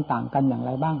จมมันต่างกันอย่างไ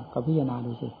รบ้างก็พิจารณา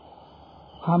ดูสิ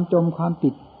ความจมความติ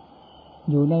ด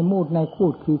อยู่ในมูดในคู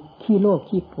ดคือขี้โลภ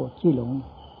ขี้โกรธขี้หลง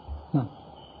นะ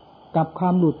กับควา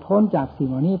มหลุดพ้นจากสิ่ง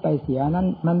เหล่านี้ไปเสียนั้น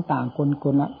มันต่างค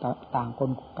นละต่างคน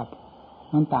กับ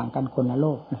มันต่างกันคนละโล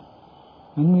กนะ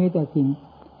มันมีแต่สิ่ง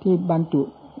ที่บรรจุ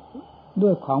ด้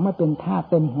วยของไม่เป็นธาตุ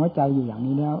เต็มหัวใจอยู่อย่าง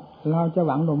นี้แล้วเราจะห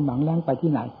วังลมหวังแรงไปที่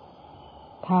ไหน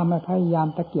ถ้าไม่พยายาม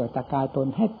ตะเกียกตะกายตน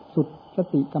ให้สุดส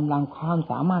ติกำลังความ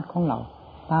สามารถของเรา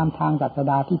ตามทางศาส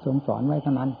ดาที่ทรงสอนไว้เท่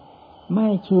านั้นไม่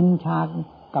ชินชา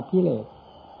กับกิเลส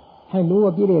ให้รู้ว่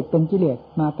ากิเลสเป็นกิเลส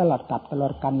มาตลอดกับตลอ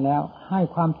ดกันแล้วให้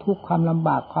ความทุกข์ความลำบ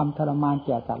ากความทรมานแ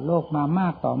ก่สัตว์โลกมามา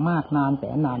กต่อมากนานแต่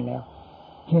นานแล้ว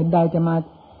เหตุใดจะมา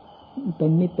เป็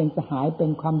นมิตรเป็นสหายเป็น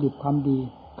ความดีความดี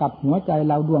กับหัวใจ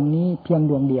เราดวงนี้เพียง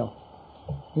ดวงเดียว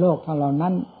โลกทั้งเหล่า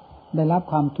นั้นได้รับ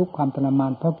ความทุกข์ความทรมา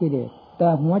นเพราะกิเลสแต่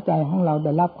หัวใจของเราไ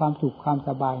ด้รับความสุขความส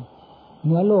บายเห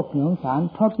นือโลกเหนือสงสาร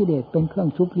เพราะกิเลสเป็นเครื่อง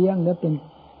ชุบเลี้ยงและเ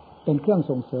ป็นเครื่อง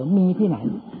ส่งเสริมมีที่ไหน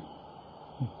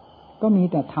ก็มี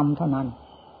แต่ธรรมเท่านั้น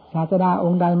ศาสดาอ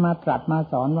งค์ใดมาตรัสมา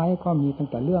สอนไว้ก็มีตั้ง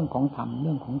แต่เรื่องของธรรม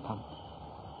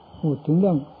พูดถึงเ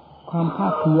รื่องความภา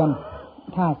คเพียร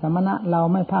ถ้าสมณะเรา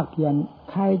ไม่ภาคเพียร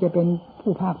ใครจะเป็น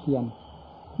ผู้ภาคเพียร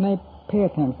ในเพศ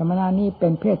แห่งสมณะนี้เป็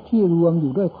นเพศที่รวมอ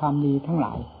ยู่ด้วยความดีทั้งหล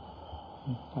าย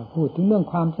พูดถึงเรื่อง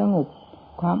ความสงบ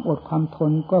ความอดความท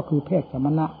นก็คือเพศสม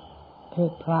ณะเพ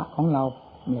ศพระของเรา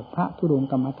เนี่ยพระธุดงค์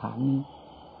กรรมฐานนี้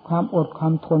ความอดควา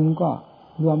มทนก็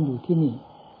รวมอยู่ที่นี่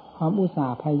ความอุตสา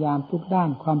ห์พยายามทุกด้าน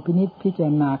ความพินิจพิจาร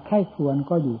ณาใคร่ครวญ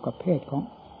ก็อยู่กับเพศ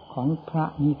ของพระ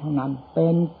นี้เท่านั้นเป็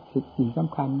นสิ่งส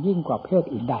ำคัญยิ่งกว่าเพศ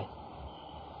อื่นใด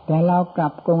แต่เรากลั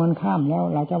บตรงกันข้ามแล้ว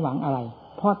เราจะหวังอะไร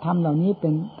เพราะธรรมเหล่านี้เป็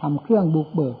นธรรมเครื่องบุก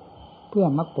เบิกเพื่อ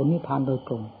มรรคผลนิพพานโดยต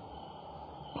รง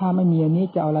ถ้าไม่มีอันนี้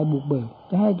จะเอาอะไรบุกเบิก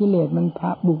จะให้กิเลสมันพ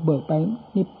าบุกเบิกไป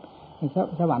นิพ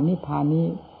สวรรค์นิพพานนี้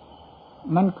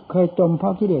มันเคยจมเพรา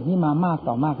ะกิเลสนี้มามาก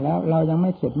ต่อมากแล้วเรายังไ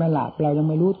ม่เข็ดไม่หลาบเรายัง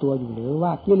ไม่รู้ตัวอยู่หรือว่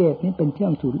ากิเลสนี้เป็นเครื่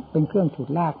องฉุด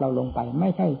ลากเราลงไปไม่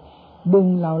ใช่ดึง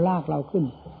เราลากเราขึ้น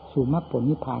สู่มรรคผล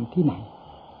นิพพานที่ไหน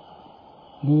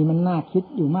นี่มันน่าคิด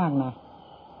อยู่มากนะ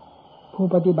ผู้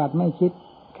ปฏิบัติไม่คิด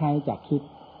ใครจะคิด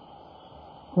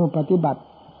ผู้ปฏิบัติ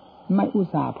ไม่อุต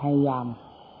ส่าห์พยายาม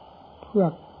เพื่อ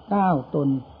ก้าวตน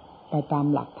ไปตาม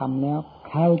หลักธรรมแล้ว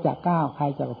ใครจะก้าวใคร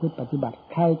จะประพฤติปฏิบัติ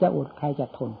ใครจะอดใครจะ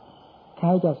ทนใคร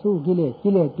จะสู้กิเลส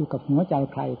อยู่กับหัวใจ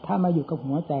ใครถ้ามาอยู่กับ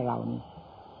หัวใจเรานี่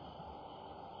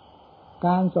ก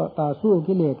ารต่อสู้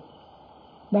กิเลส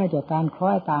ได้จากการคล้อ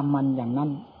ยตามมันอย่างนั้น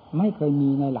ไม่เคยมี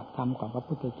ในหลักธรรมของพระ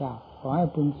พุทธเจ้าขอให้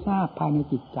พึงทราบภายใน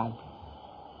จิตใจ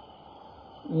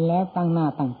แล้วตั้งหน้า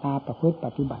ตั้งตาประพฤติป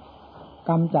ฏิบัติ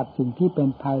กำจัดสิ่งที่เป็น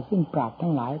ภัยซึ่งปราชญ์ทั้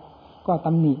งหลายก็ต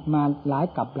ำหนิมาหลาย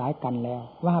กับหลายกันแล้ว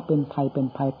ว่าเป็นภั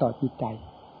ยต่อจิตใจ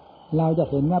เราจะ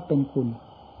เห็นว่าเป็นคุณ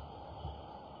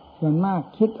ส่วนมาก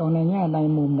คิดเอาในแง่ใด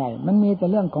มุมใดมันมีแต่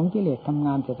เรื่องของกิเลสทำง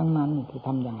านแต่ทั้งนั้นจะท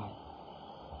ำยังไง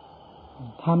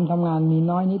ทำงานมี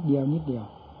น้อยนิดเดียว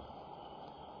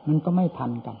มันก็ไม่ทั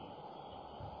นกัน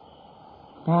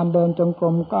การเดินจงกร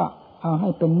มก็เอาให้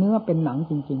เป็นเนื้อเป็นหนัง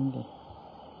จริงๆเลย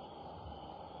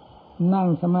นั่ง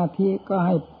สมาธิก็ใ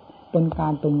ห้เป็นกา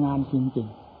รเป็นงานจริง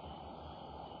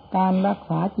ๆการรัก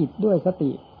ษาจิตด้วยส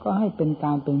ติก็ให้เป็นก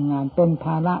ารเป็นงานเป็นภ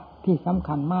าระที่สำ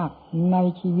คัญมากใน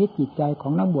ชีวิตจิตใจขอ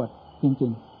งนักบวชจริ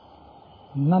ง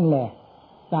ๆนั่นแหละ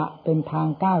จะเป็นทาง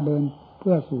ก้าวเดินเ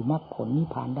พื่อสู่มรรคผลนิพ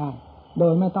พานได้โด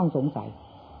ยไม่ต้องสงสัย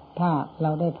ถ้าเร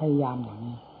าได้พยายามอย่าง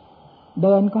นี้เ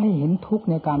ดินก็ให้เห็นทุกข์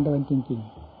ในการเดินจริง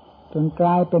ๆจนกล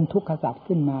ายเป็นทุกขสัจ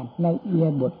ขึ้นมาในอิริย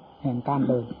าบถแห่งการ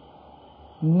เดิน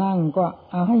นั่งก็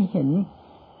เอาให้เห็น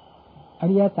อ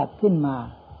ริยสัจขึ้นมา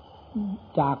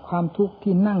จากความทุกข์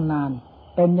ที่นั่งนาน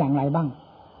เป็นอย่างไรบ้าง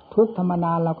ทุกธรรมด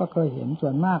าเราก็เคยเห็นส่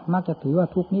วนมากมักจะถือว่า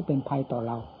ทุกนี้เป็นภัยต่อเ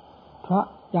ราเพราะ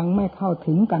ยังไม่เข้า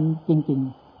ถึงกันจริง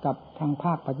ๆกับทางภ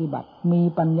าคปฏิบัติมี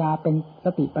ปัญญาเป็นส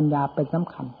ติปัญญาเป็นส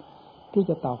ำคัญที่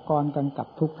จะต่อกรกันกับ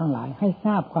ทุกทั้งหลายให้ท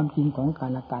ราบความจริงของกั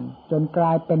นและกันจนกล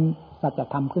ายเป็นสัจ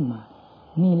ธรรมขึ้นมา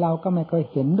นี่เราก็ไม่เคย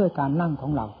เห็นด้วยการนั่งขอ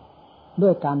งเราด้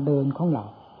วยการเดินของเรา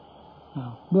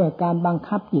ด้วยการบัง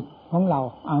คับจิตของเรา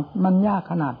มันยาก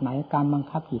ขนาดไหนการบัง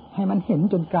คับจิตให้มันเห็น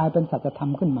จนกลายเป็นสัจธรร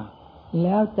มขึ้นมาแ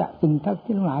ล้วจะสิ่ง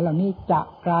ทั้งหลายเหล่านี้จะ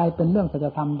กลายเป็นเรื่องสัจ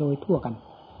ธรรมโดยทั่วกัน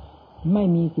ไม่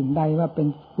มีสิ่งใดว่าเป็น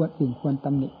สิ่งควรต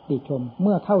ำหนิติชมเ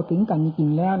มื่อเข้าถึงกันจริง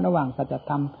ๆแล้วระหว่างสัจ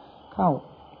ธรรมเข้า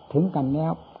ถึงกันแล้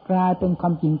วกลายเป็นควา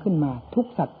มจริงขึ้นมาทุก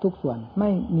สัตว์ทุกส่วนไม่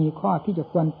มีข้อที่จะ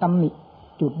ควรตำหนิ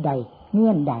จุดใดเงื่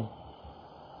อนใด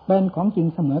เป็นของจริง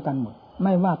เสมอกันหมดไ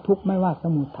ม่ว่าทุกข์ไม่ว่าส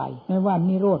มุทัยไม่ว่า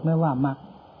นิโรธไม่ว่ามรรค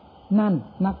นั่น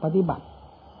นักปฏิบัติ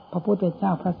พระพุทธเจ้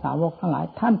าพระสาวกทั้งหลาย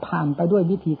ท่านผ่านไปด้วย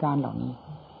วิธีการเหล่านี้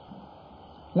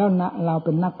แล้วเราเ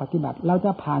ป็นนักปฏิบัติเราจ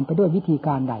ะผ่านไปด้วยวิธีก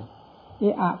ารใด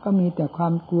ก็มีแต่ควา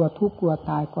มกลัวทุกข์กลัว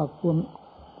ตายก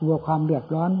ลัวความเดือด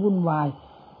ร้อนวุ่นวาย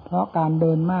เพราะการเ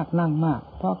ดินมากนั่งมาก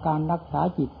เพราะการรักษา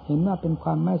จิตเห็นว่าเป็นคว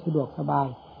ามไม่สะดวกสบาย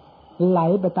ไหล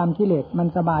ไปตามกิเลสมัน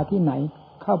สบายที่ไหน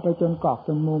เข้าไปจนกรอกจ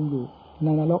นมุมอยู่ใน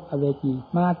นรกอเวจี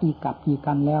มากี่กับกี่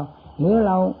กันแล้วหรือเ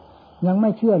รายังไ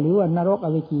ม่เชื่อหรือว่านรกอ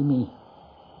เวจีมี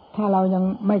ถ้าเรายัง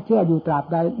ไม่เชื่ออยู่ตราบ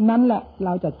ใดนั้นแหละเร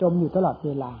าจะจมอยู่ตลอดเว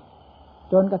ลา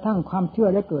จนกระทั่งความเชื่อ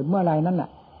ได้เกิดเมื่อไรนั่นแหละ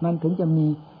มันถึงจะมี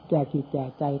แก่จิตแก่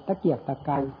ใจตะเกียกตะก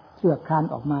ายเสื่อคลาน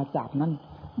ออกมาจากนั้น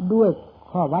ด้วย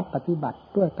ข้อวัดปฏิบัติ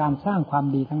ด้วยการสร้างความ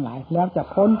ดีทั้งหลายแล้วจะ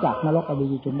พ้นจากนรกอเว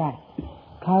จีจนได้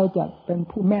ใครจะเป็น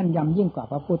ผู้แม่นยำยิ่งกว่า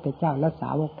พระพุทธเจ้าและสา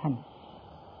วกท่าน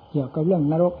เกี่ยวกับเรื่อง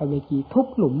นรกอเวจีทุก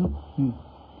หลุม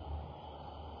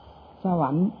สวร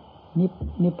รค์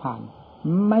นิพพาน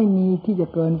ไม่มีที่จะ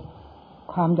เกิน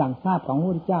ความอย่างทราบของพระ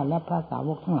พุทธเจ้าและพระสาว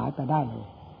กทั้งหลายไปได้เลย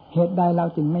เหตุใดเรา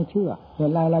จึงไม่เชื่อเห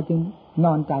ตุใดเราจึงน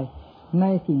อนใจใน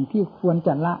สิ่งที่ควรจ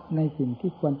ะละในสิ่งที่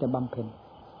ควรจะบำเพ็ญ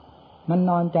มัน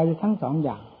นอนใจทั้งสองอ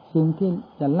ย่างสิ่งที่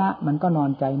จะละมันก็นอ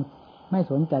นใจไม่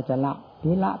สนใจจะละหรื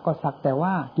อละก็สักแต่ว่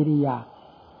ากิริยา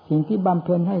สิ่งที่บำเ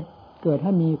พ็ญให้เกิดใ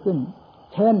ห้มีขึ้น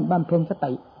เช่นบำเพ็ญส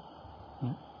ติ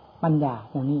ปัญญา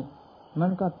อย่างนี้มัน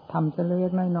ก็ทำเล็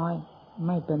กๆน้อยๆไ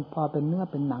ม่เป็นพอเป็นเนื้อ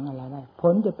เป็นหนังอะไรได้ผ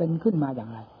ลจะเป็นขึ้นมาอย่าง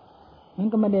ไรนั้น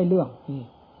ก็ไม่ได้เรื่อง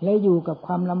เลยอยู่กับค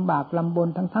วามลำบากลำบน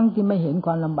ทั้งที่ไม่เห็นค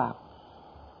วามลำบาก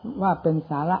ว่าเป็น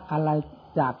สาระอะไร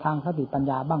จากทางสติปัญ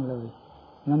ญาบ้างเลย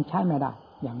นั้นใช้ไม่ได้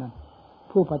อย่างนั้น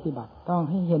ผู้ปฏิบัติต้อง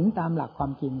ให้เห็นตามหลักควา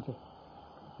มจริงสิ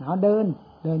เดิน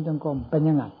จงกรมเป็น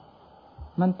ยังไง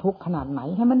มันทุกข์ขนาดไหน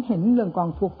ให้มันเห็นเรื่องกอง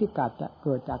ทุกข์ที่เ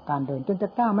กิดจากการเดินจนจะ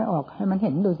ก้าวไม่ออกให้มันเ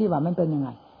ห็นดูสิว่ามันเป็นยังไง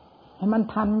ให้มัน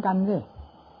ทันกันสิ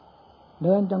เ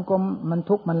ดินจงกรมมัน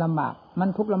ทุกข์มันลำบาก มัน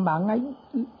ทุกข์ลำบากไง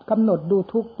กำหนดดู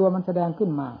ทุกข์ตัวมันแสดงขึ้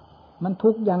นมามันทุ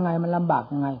กข์ยังไงมันลำบาก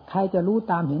ยังไงใครจะรู้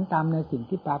ตามเห็นตามในสิ่ง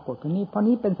ที่ปรากฏตรงนี้เพราะ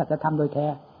นี้เป็นสัจธรรมโดยแท้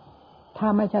ถ้า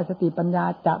ไม่ใช่สติปัญญา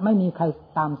จะไม่มีใคร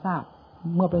ตามทราบ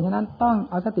เมื่อเป็นฉะนั้นต้อง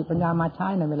เอาสติปัญญามาใช้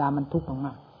ในเวลามันทุกข์ม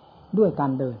ากๆด้วยกา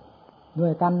รเดินด้ว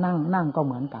ยการนั่งก็เ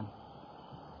หมือนกัน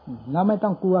แล้วไม่ต้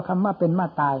องกลัวคำว่าเป็นมา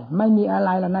ตายไม่มีอะไร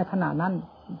แล้วในขณะนั้น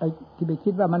ที่ไปคิ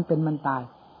ดว่ามันเป็นมันตาย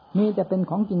มีจะเป็น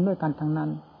ของจริงด้วยกันทั้งนั้น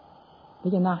พิ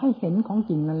จารณาให้เห็นของ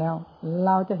จริงนั้นแล้วเ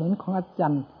ราจะเห็นของอัศจร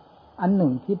รย์อันหนึ่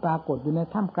งที่ปรากฏอยู่ใน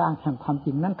ท่ามกลางแห่งความจ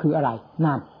ริงนั่นคืออะไร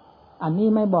นั่นอันนี้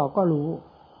ไม่บอกก็รู้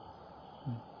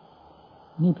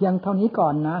นี่เพียงเท่านี้ก่อ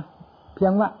นนะเพีย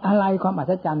งว่าอะไรความอั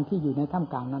ศจรรย์ที่อยู่ในท่าม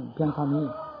กลางนั้นเพียงเท่านี้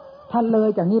ถ้าเลย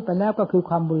จากนี้ไปแล้วก็คือ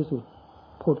ความบริสุทธิ์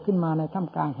ผุดขึ้นมาในท่าม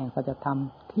กลางแห่งสัจธรรม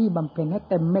ที่บำเพ็ญให้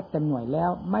เต็มเม็ดเต็มหน่วยแล้ว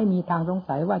ไม่มีทางสง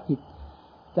สัยว่าจิต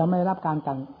จะไม่รับการ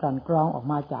กลั่นกรองออก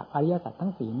มาจากอริยสัจทั้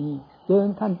งสี่นี้จึง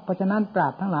ท่านเพราะฉะนั้นปรา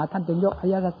ชญ์ทั้งหลายท่านจึงยกอ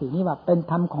ริยสัจสี่นี้ว่าเป็น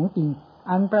ธรรมของจริง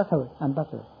อันประเสริฐอันประ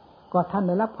เสริฐก็ท่านไ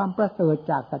ด้รับความประเสริฐ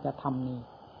จากสัจธรรมนี้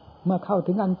เมื่อเข้า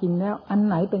ถึงอันจริงแล้วอัน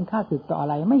ไหนเป็นค่าศึกต่ออะ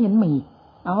ไรไม่เห็นมี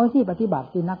เอาที่ปฏิบัติ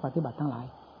ที่นักปฏิบัติทั้งหลาย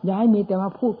อย่าให้มีแต่มา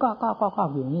พูดก็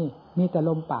อยู่นี่มีแต่ล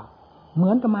มปากเหมื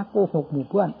อนกับมาโกหกหมู่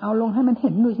เพื่อนเอาลงให้มันเ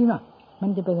ห็นดูสิว่ามัน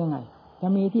จะเป็นยังไงจะ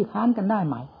มีที่ค้านกันได้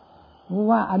ไหม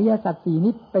ว่าอริยสัจสี่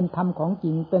นี้เป็นธรรมของจ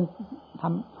ริงเป็นธรร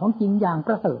มของจริงอย่างป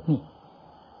ระเสริฐนี่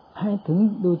ให้ถึง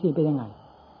ดูสิเป็นยังไง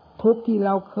ทุกที่เร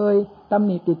าเคยตำห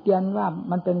นิติเตียนว่า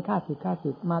มันเป็นข้าศึ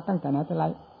กมาตั้งแต่ไหนแต่ไร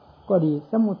ก็ดี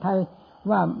สมุทัย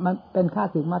ว่ามันเป็นข้า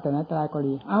ศึกมาแต่ไหนแต่ไรก็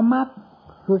ดีเอามรรค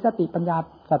คือสติปัญญา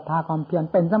ศรัทธาความเพียร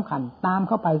เป็นสำคัญตามเ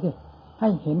ข้าไปสิให้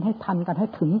เห็นให้ทันกันให้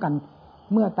ถึงกัน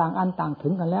เมื่อต่างอันต่างถึ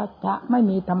งกันแล้วจะไม่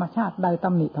มีธรรมชาติใดต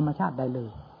ำหนิธรรมชาติใดเลย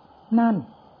นั่น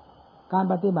การ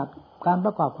ปฏิบัติการป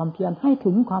ระกอบความเพียรให้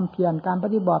ถึงความเพียรการป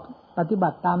ฏิบั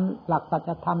ติตามหลักสัจ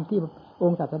ธรรมที่อ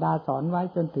งค์ศาสดาสอนไว้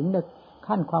จนถึง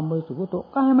ขั้นความบริสุทธิ์ตัว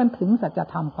ก็ให้มันถึงสัจ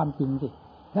ธรรมความจริงสิ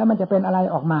แล้วมันจะเป็นอะไร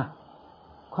ออกมา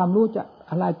ความรู้จะ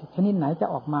อะไรชนิดไหนจะ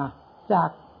ออกมาจาก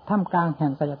ท่ามกลางแห่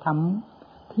งสัจธรรม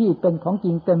ที่เป็นของจ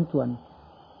ริงเต็มส่วน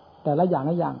แต่ละอย่าง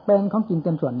เป็นของจริงเ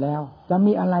ต็มส่วนแล้วจะ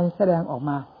มีอะไรแสดงออก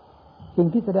มาสิ่ง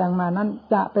ที่แสดงมานั้น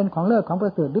จะเป็นของเลิศของปร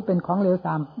ะเสริฐหรือเป็นของเลวท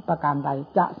รามประการใด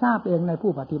จะทราบเองใน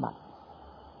ผู้ปฏิบัติ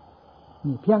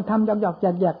นี่เพียงทำหยอกๆ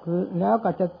แยกๆแล้วก็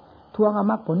จะทวงเอา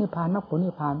มรรคผลนิพพ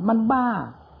านมันบ้า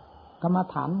กรรม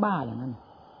ฐานบ้าอย่างนั้น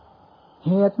เ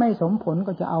หตุไม่สมผล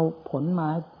ก็จะเอาผลมา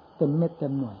เต็มเม็ดเต็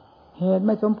มหน่วยเหตุไ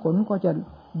ม่สมผลก็จะ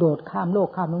โดดข้ามโลก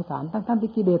ข้ามสงสารทั้ง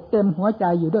ที่กิเลสเต็มหัวใจ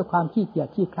อยู่ด้วยความขี้เกียจ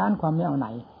ขี้คร้านความไม่เอาไหน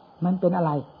มันเป็นอะไ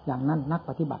รอย่างนั้นนัก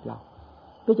ปฏิบัติเรา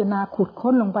พิจารณาขุด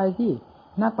ค้นลงไปที่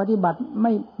นักปฏิบัติไ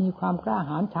ม่มีความกล้า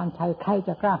หาญชาญชัยใครจ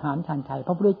ะกล้าหาญชาญชัยพ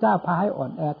ระพุทธเจ้าพาให้อ่อ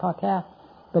นแอท้อแท้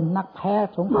เป็นนักแพ้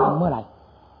สงครามเมื่อไหร่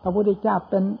พระพุทธเจ้า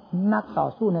เป็นนักต่อ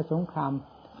สู้ในสงคราม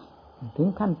ถึง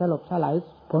ขั้นสลบสลาย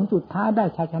ผลสุดท้ายได้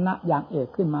ชัยชนะอย่างเอก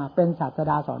ขึ้นมาเป็นศาส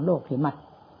ดาสอนโลกเห็นไหม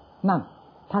นั่น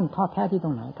ท่านท้อแท้ที่ตร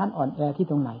งไหนท่านอ่อนแอที่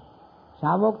ตรงไหนส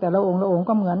าวกแต่ละองค์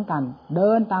ก็เหมือนกันเดิ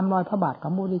นตามรอยพระบาทขอ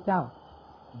งพระพุทธเจ้า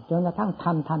จนกระทั่ง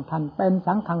ทันเป็น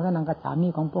สังฆังสนังกัจฉามิ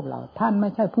ของพวกเราท่านไม่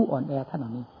ใช่ผู้อ่อนแอท่านเหล่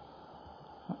านี้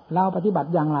เราปฏิบัติ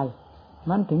อย่างไร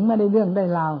มันถึงไม่ได้เรื่องได้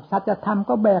ราวสัจธรรม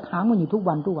ก็แบกหางมันอยู่ทุก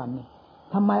วันนี่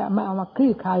ทำไมไม่เอามาค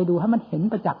ลี่คลายดูให้มันเห็น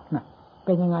ประจักษ์น่ะเ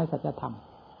ป็นยังไงสัจธรรม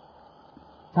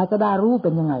ศาสดารู้เป็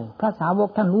นยังไงพระสาวก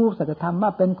ท่านรู้สัจธรรมว่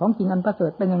าเป็นของจริงอันประเสริ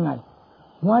ฐเป็นยังไง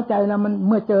หัวใจเรามันเ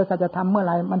มื่อเจอสัจธรรมเมื่อ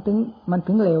ไรมัน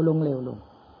ถึงเลวลง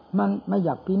มันไม่อย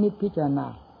ากพินิจพิจารณา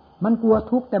มันกลัว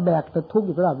ทุกข์แต่แบกแต่ทุกข์อ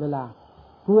ยู่ตลอดเวลา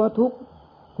กลัวทุกข์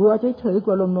กลัวเฉยๆก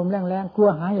ลัวลมๆแรงๆกลัว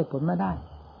หาเหตุผลไม่ได้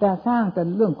แต่สร้างแต่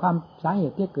เรื่องความสาเห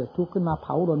ตุที่เกิดทุกข์ขึ้นมาเผ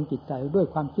ารนจิตใจด้วย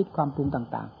ความคิดความปรุง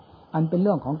ต่างๆอันเป็นเ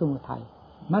รื่องของสมุทัย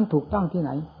มันถูกต้องที่ไห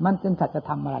นมันเป็นสัจธ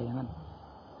รรมอะไรอย่างนั้น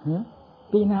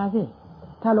ปีนาสิ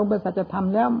ถ้าลงไปสัจธรรม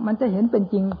แล้วมันจะเห็นเป็น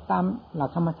จริงตามหลัก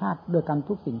ธรรมชาติโดยกัน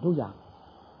ทุกสิ่งทุกอย่าง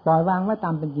ปล่อยวางไว้ต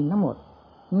ามเป็นจริงทั้งหมด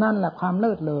นั่นแหละความเ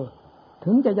ลิศเลอ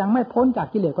ถึงจะยังไม่พ้นจาก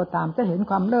กิเลสก็ตามจะเห็น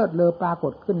ความเลิศเลอปราก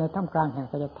ฏขึ้นในท่ามกลางแห่ง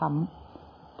สัจธรรม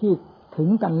ที่ถึง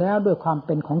กันแล้วด้วยความเ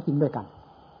ป็นของจริงด้วยกัน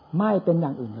ไม่เป็นอย่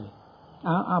างอื่นเลย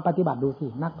เอาปฏิบัติดูสิ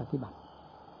นักปฏิบัติ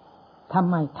ทำ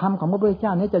ไมธรรมของพระพุทธเจ้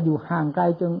านี้จะอยู่ห่างไกล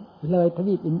จนเลยท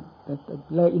วีป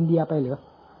เลยอินเดียไปหรือ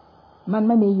มันไ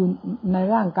ม่มีอยู่ใน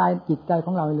ร่างกายจิตใจข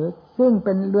องเราเลยซึ่งเ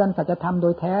ป็นเรือนสัจธรรมโด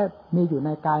ยแท้มีอยู่ใน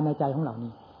กายในใจของเรา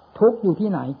นี้ทุกอยู่ที่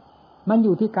ไหนมันอ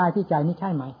ยู่ที่กายที่ใจนี่ใช่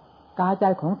ไหมกายใจ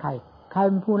ของใครเ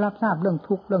ป็นผู้รับทราบเรื่อง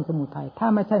ทุกข์เรื่องสมุทัยถ้า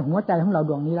ไม่ใช่หัวใจของเรา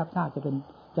ดวงนี้รับทราบจะเป็น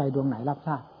ใจดวงไหนรับท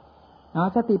ราบ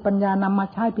สติปัญญานำมา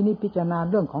ใช้พิจารณา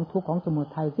เรื่องของทุกข์ของสมุ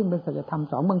ทัยซึ่งเป็นสัจธรรม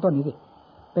สองเบื้องต้นนี้สิ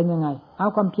เป็นยังไงเอา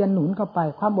ความเพียรหนุนเข้าไป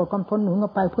ความอดความทนหนุนเข้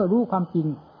าไปเพื่อรู้ความจริง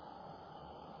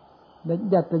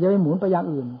อย่าไปหมุนไปอย่าง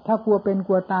อื่นถ้ากลัวเป็นก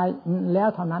ลัวตายแล้ว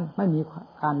เท่านั้นไม่มี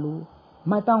การรู้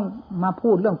ไม่ต้องมาพู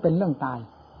ดเรื่องเป็นเรื่องตาย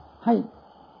ให้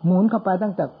หมุนเข้าไปตั้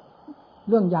งแต่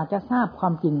เรื่องอยากจะทราบควา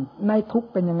มจริงในทุกข์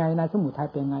เป็นยังไงในสมุทัย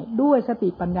เป็นยังไงด้วยสติ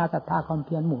ปัญญาศรัทธาความเ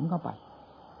พียรหมุนเข้าไป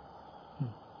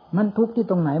มันทุกข์ที่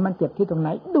ตรงไหนมันเจ็บที่ตรงไหน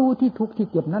ดูที่ทุกข์ที่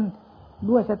เจ็บนั้น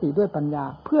ด้วยสติด้วยปัญญา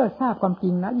เพื่อทราบความจริ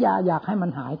งนะอย่าอยากให้มั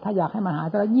นหายถ้าอยากให้มันหาย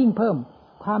จะยิ่งเพิ่ม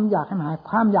ความอยากให้มันหาย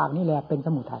ความอยากนี่แหละเป็นส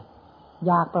มุทัย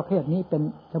อยากประเภทนี้เป็น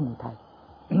สมุทัย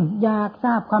อยากท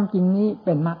ราบความจริงนี้เ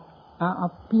ป็นมรรคเอา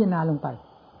พิจารณาลงไป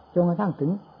จนกระทั่งถึ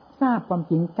งทราบความ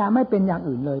จริงจะไม่เป็นอย่าง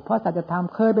อื่นเลยเพราะสัจธรรม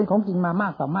เคยเป็นของจริงมามา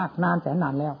กต่อมากนานแสนนา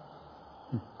นแล้ว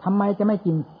ทำไมจะไม่จ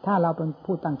ริงถ้าเราเป็น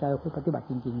ผู้ตั้งใจผู้ปฏิบัติ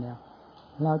จริงๆแล้ว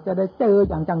เราจะได้เจอ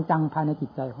อย่างจังๆภายในจิ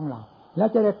ตใจของเราแล้ว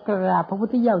จะได้กราบพระพุท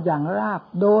ธเจ้าอย่างราบ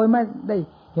โดยไม่ได้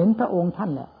เห็นพระองค์ท่า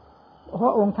นแหละเพรา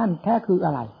ะองค์ท่านแท้คืออ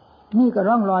ะไรนี่ก็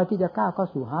ร่องรอยที่จะก้าวเข้า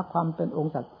สู่หาความเป็นอง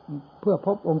ค์สัตว์เพื่อพ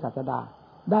บองค์ศาสดา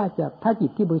ได้จากพระจิ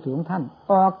ตที่บริสุทธิ์ของท่าน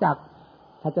ออกจาก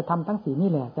สัจธรรมทั้งสี่นี่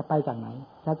แหละจะไปจากไหน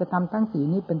สัจธรรมทั้งสี่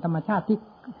นี้เป็นธรรมชาติที่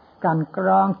การกร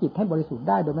องจิตให้บริสุทธิ์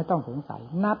ได้โดยไม่ต้องสงสัย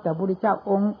นับแต่พระพุทธเจ้า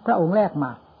องค์พระองค์แรกม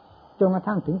าจนกระ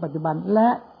ทั่งถึงปัจจุบันและ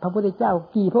พระพุทธเจ้า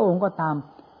กี่พระองค์ก็ตาม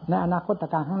ในอนาคต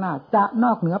การข้างหน้าจะน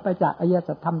อกเหนือไปจากอริย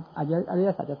สัจธรรมอริย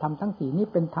สัจธรรมทั้งสี่นี้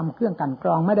เป็นธรรมเครื่องกันกร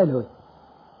องไม่ได้เลย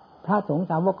พระสงฆ์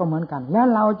สาวกก็เหมือนกันแล้ว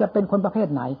เราจะเป็นคนประเภท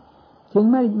ไหนถึง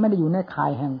ไม่ได้อยู่ในข่า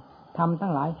ยแห่งธรรมทั้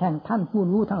งหลายแห่งท่านผู้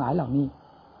รู้ทั้งหลายเหล่านี้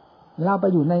เราไป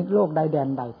อยู่ในโลกใดแดน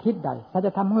ใดทิศใดสัจ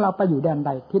ธรรมของเราไปอยู่แดนใด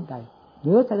ทิศใดห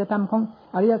รือสัจธรรมของ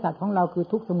อริยสัจของเราคือ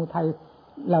ทุกข์สมุทัย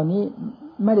เหล่านี้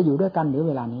ไม่ได้อยู่ด้วยกันหรือเ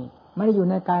วลานี้ไม่ได้อยู่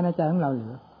ในกายในใจของเราหรื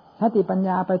อสติปัญญ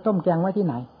าไปต้มแกงไว้ที่ไ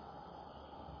หน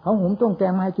เขาหุงต้มแก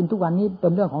งมาให้กินทุกวันนี้เป็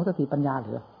นเรื่องของสติปัญญาห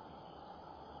รือ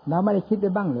เราไม่ได้คิดไ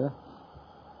ด้บ้างหรือ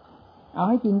เอา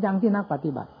ให้จริงจังที่นักป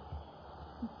ฏิบัติ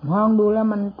มองดูแล้ว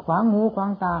มันขวางหูขวา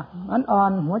งตามันอ่อ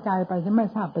นหัวใจไปฉันไม่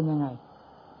ทราบเป็นยังไง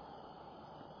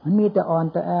มันมีแต่อ่อน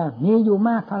แต่แอมีอยู่ม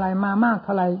ากเท่าไรมามากเ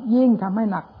ท่าไรยิ่งทำให้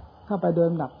หนักเข้าไปโดย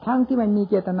ลำดับทั้งที่มันมี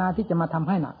เจตนาที่จะมาทำ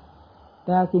ให้หนักแ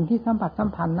ต่สิ่งที่สัมผัสสัม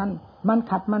พันธ์นั้นมัน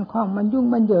ขัดมันคล้องมันยุ่ง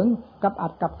มันเหยิงกับอั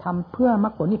ดกับทำเพื่อมร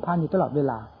รคผลนิพพานอยู่ตลอดเว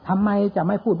ลาทำไมจะ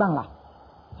ไม่พูดบ้างล่ะ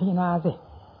พิจารณาสิ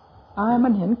เอาให้มั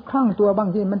นเห็นคล่องตัวบ้าง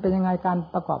ที่มันเป็นยังไงการ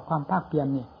ประกอบความภาคเพียร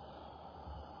นี่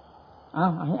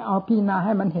เอาพิจารณาใ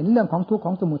ห้มันเห็นเรื่องของทุกข์ข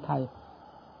องสมุทัย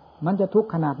มันจะทุกข์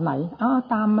ขนาดไหน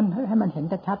ตามมันให้มันเห็น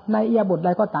ชัดในอิริยาบถใด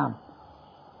ก็ตาม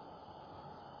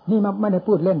นี่มันไม่ได้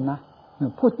พูดเล่นนะ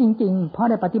พูดจริงๆเพราะ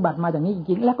ได้ปฏิบัติมาอย่างนี้จ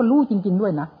ริงๆแล้วก็รู้จริงๆด้ว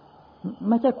ยนะ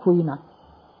ไม่ใช่คุยนะ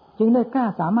จึงได้กล้า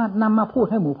สามารถนำมาพูด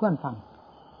ให้หมู่เพื่อนฟัง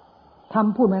ท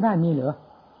ำพูดไม่ได้มีเหรอ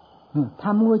ท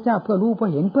ำพระเจ้าเพื่อรู้เพื่อ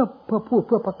เห็นเพื่อพูดเ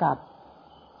พื่อประกาศ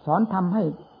สอนทำให้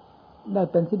ได้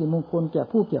เป็นสิริมงคลแก่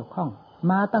ผู้เกี่ยวข้อง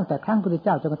มาตั้งแต่ครั้งพระพุทธเ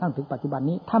จ้าจนกระทั่งถึงปัจจุบัน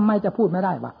นี้ทำไมจะพูดไม่ไ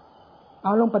ด้วะเอ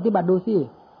าลงปฏิบัติดูสิ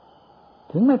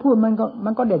ถึงไม่พูดมั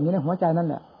นก็เด่นอยู่ในหัวใจนั่น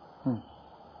แหละ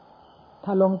ถ้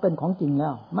าลงเป็นของจริงแล้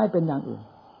วไม่เป็นอย่างอื่น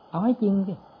เอาให้จริง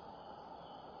สิ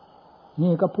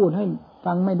นี่ก็พูดให้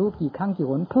ฟังไม่รู้กี่ครั้งกี่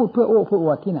หนพูดเพื่อโอ้เพื่ออ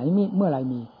วดที่ไหนมีเมื่อไร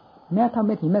มีแม้ทำเ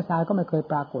ม็ดหินแม่ทรายก็ไม่เคย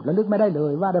ปรากฏและลึกไม่ได้เล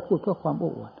ยว่าได้พูดเพื่อความโอ้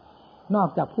อวดนอก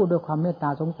จากพูดด้วยความเมตตา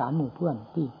สงสารหมู่เพื่อน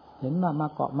ที่เห็นว่ามา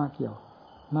เกาะมาเกี่ยว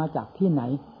มาจากที่ไหน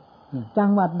จัง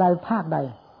หวัดใดภาคใด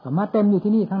ก็มาเต็มอยู่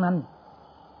ที่นี่ทั้งนั้น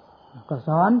ก็ส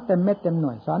อนเต็มเม็ดเต็มหน่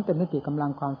วยสอนเต็มสติกำลั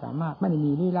งความสามารถไม่ได้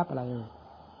มีลี้ลับอะไรเลย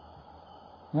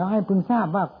แล้วให้พึงทราบ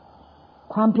ว่า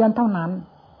ความเพียรเท่านั้น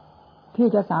ที่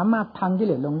จะสามารถพังกิเ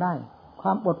ลสลงได้คว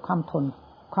ามอดความทน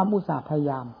ความอุตสาห์พยา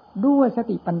ยามด้วยส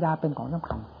ติปัญญาเป็นของสำ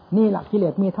คัญนี่แหละกิเล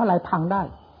สมีเท่าไรพังได้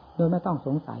โดยไม่ต้องส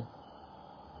งสัย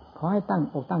ขอให้ตั้ง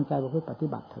อกตั้งใจประพฤติปฏิ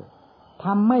บัติเถิดท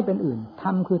ำไม่เป็นอื่นท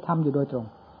ำคือทำอยู่โดยตรง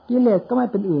กิเลสก็ไม่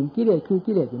เป็นอื่นกิเลสคือ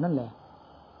กิเลสอยู่นั่นแหละ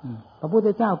พระพุทธ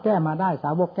เจ้าแก้มาได้ส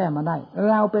าวกแก้มาได้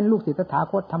เราเป็นลูกศิษย์ตถา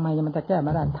คตทำไมมันจะแก้ม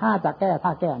าได้ถ้าจะแก้ถ้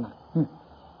าแก้น่ะ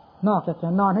นอกจากจะ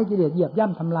นอนให้กิเลสเหยียบย่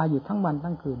ำทำลายอยู่ทั้งวัน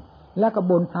ทั้งคืนแล้วก็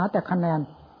บ่นหาแต่คะแนน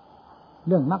เ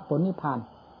รื่องมรรคผลนิพพาน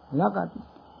แล้วก็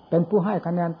เป็นผู้ให้ค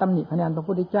ะแนนตำหนิคะแนนพระ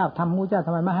พุทธเจ้าทำพระพุทธเจ้าท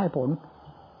ำไมไม่ให้ผล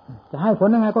จะให้ผล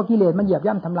ยังไงก็กิเลสมันเหยียบ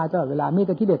ย่ำทำลายตลอดเวลามีแ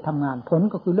ต่กิเลสทำงานผล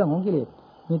ก็คือเรื่องของกิเลส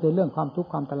มีแต่เรื่องความทุกข์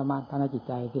ความทรมานภายในจิตใ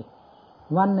จสิ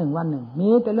วันหนึ่งมี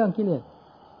แต่เรื่องกิเลส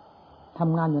ท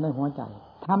ำงานอยู่ในหัวใจ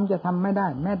ทำจะทำไม่ได้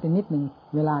แม้แต่นิดหนึ่ง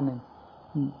เวลาหนึ่ง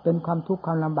เป็นความทุกข์ค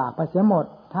วามลำบากไปเสียหมด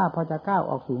ถ้าพอจะก้าว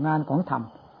ออกสู่งานของธรรม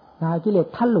กิเลส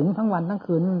ทันหลงทั้งวันทั้ง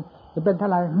คืนจะเป็นเท่า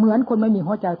ไรเหมือนคนไม่มี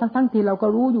หัวใจทั้งที่เราก็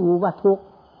รู้อยู่ว่าทุกข์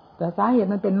แต่สาเหตุ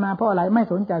มันเป็นมาเพราะอะไรไม่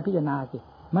สนใจพิจารณาสิ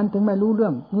มันถึงไม่รู้เรื่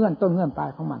องเงื่อนต้นเงื่อนปลาย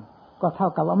ของมันก็เท่า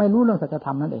กับว่าไม่รู้เรื่องสัจธร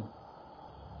รมนั่นเอง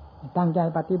ตั้งใจ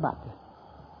ปฏิบัติ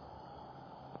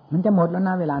มันจะหมดแล้วน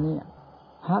ะเวลานี้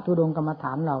พระธุดงค์กรรมฐ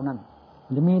านเรานั่น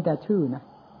จะมีแต่ชื่อนะ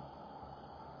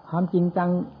ความจริงจัง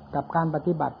กับการป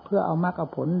ฏิบัติเพื่อเอามรรคเอา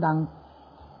ผลดัง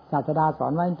ศาสดาสอ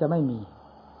นไว้จะไม่มี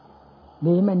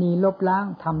ดีไม่ดีลบล้าง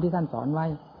ธรรมที่ท่านสอนไว้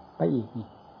ไปอีกนี่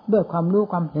ด้วยความรู้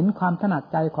ความเห็นความถนัด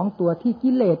ใจของตัวที่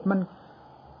กิเลสมัน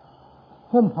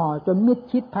หุ้มห่อจนมิด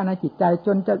ชิดภายในจิตใจจ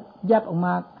นจะแยบออกม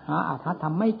าหาอาถรรพ์ธร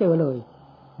รมไม่เจอเลย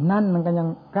นั่นมันก็ยัง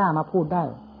กล้ามาพูดได้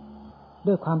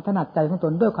ด้วยความถนัดใจของต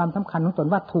นด้วยความสำคัญของตน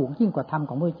ว่าถูกยิ่งกว่าธรรม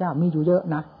ของพระเจ้ามีอยู่เยอะ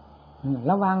นะ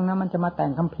ระวังนะมันจะมาแต่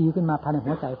งคัมภีร์ขึ้นมาภายใน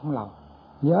หัวใจของเรา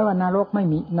เดี๋ยวว่านรกไม่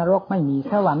มีนรกไม่มี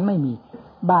สวรรค์ไม่มี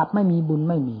บาปไม่มีบุญ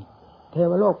ไม่มีเท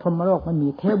วโลกพรหมโลกไม่มี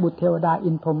เทวบุตรเทวดาอิ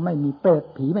นทร์พรหมไม่มีเปรต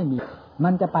ผีไม่มีมั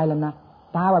นจะไปแล้วนะ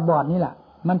ตาบอดนี่แหละ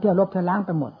มันเที่ยวลบเที่ยวล้างไ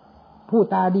ปหมดผู้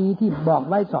ตาดีที่บอก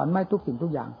ไว้สอนไว้ทุกสิ่งทุ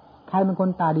กอย่างใครเป็นคน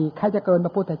ตาดีใครจะเกินพ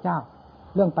ระพุทธเจ้า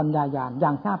เรื่องปัญญาญาณอย่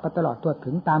างทราบไปตลอดตัว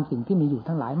ถึงตามสิ่งที่มีอยู่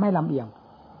ทั้งหลายไม่ลำเอียง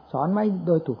สอนไว้โ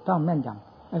ดยถูกต้องแม่นย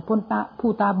ำไอ้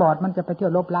ผู้ตาบอดมันจะไปเที่ย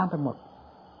วลบล้างไปหมด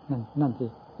นั่นสิ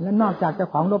แล้วนอกจากเจ้า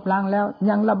ของลบล้างแล้ว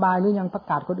ยังระบายหรือยังประ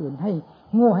กาศคนอื่นให้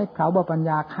โง่ให้เขาบ่ปัญญ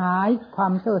าขายควา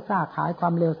มเซ่อซ่าขายควา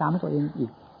มเลวทรามของตัวเองอี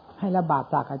กให้ระบาด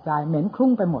จากกระจายเหม็นคลุ้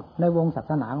งไปหมดในวงศา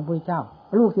สนาของพระพุทธเจ้า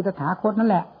ลูกศิษย์ตถาคตนั่น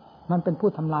แหละมันเป็นผู้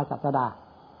ทำลายศาสดา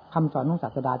คำสอนของศา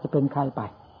สดาจะเป็นใครไป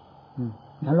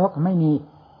นรกไม่มี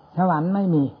สวรรค์ไม่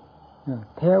มี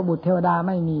เทวบุตรเทวดาไ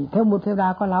ม่มีเทวบุตรเทวดา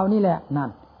ก็เรานี่แหละนั่น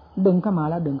ดึงเข้ามา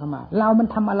แล้วดึงเข้ามาเรามัน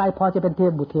ทำอะไรพอจะเป็นเท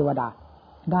วบุตรเทวดา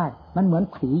ได้มันเหมือน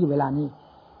ผีอยู่เวลานี้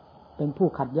เป็นผู้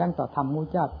ขัดแย้งต่อธรรมพระ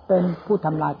เจ้าเป็นผู้ท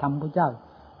ำลายธรรมพระเจ้า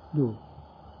อยู่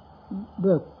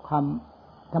ด้วยความ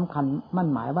สำคัญมั่น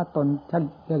หมายว่าตนเ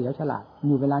ฉลียวฉลาดอ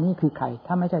ยู่เวลานี้คือใคร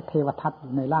ถ้าไม่ใช่เทวทัต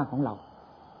ในร่างของเรา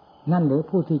นั่นหรือ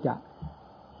ผู้ที่จะ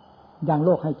ยังโล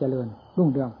กให้เจริญรุ่ง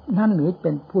เรืองนั่นหรือเป็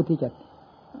นผู้ที่จะ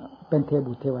เป็นเทว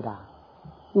บุตรเทวดา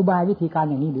อุบายวิธีการ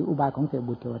อย่างนี้หรืออุบายของเทว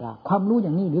บุตรเทวดาความรู้อย่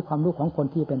างนี้หรือความรู้ของคน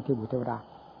ที่เป็นเทวบุตรเทวดา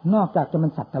นอกจากจะมั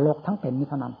นสัตว์นรกทั้งเป็นนี้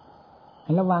เท่านั้นใ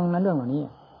ห้ระวังนะเรื่องเหล่านี้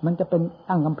มันจะเป็น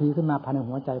ตั้งคัมภีร์ขึ้นมาภายใน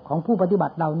หัวใจของผู้ปฏิบั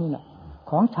ติเรานี่แหละ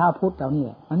ของชาวพุทธเรานี่แห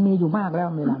ละมันมีอยู่มากแล้ว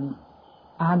เวลานี้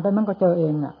อ่านไปมันก็เจอเอ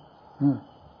งน่ะ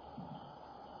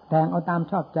แต่งเอาตาม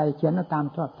ชอบใจเขียนเอาตาม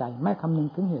ชอบใจไม่คำนึง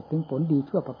ถึงเหตุถึงผลดี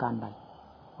ชั่วประการใด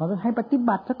ขอให้ปฏิ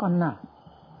บัติซะก่อนน่ะ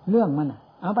เรื่องมันน่ะ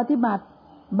เอาปฏิบัติ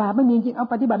บาปไม่มีจริงเอา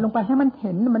ปฏิบัติลงไปให้มันเ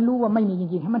ห็นมันรู้ว่าไม่มีจ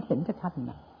ริงๆให้มันเห็นชัดๆ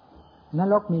น่ะน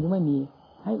รกมีหรือไม่มี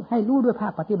ให้รู้ด้วยภา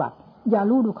คปฏิบัติอย่า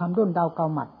รู้ด้วยความด้นเดาเกา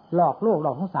หมัดหลอกโลกหล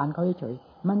อกสงสารเขาเฉย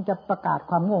ๆมันจะประกาศ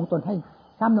ความโง่ตนให้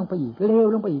ซ้ำลงไปอีกเลว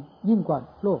ลงไปอีกยิ่งกว่า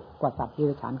โลกกว่าสัตว์เด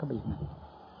รัจฉานเข้าไปอีกนะ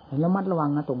ระมัดระวัง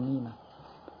นะตรงนี้นะ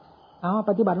เอา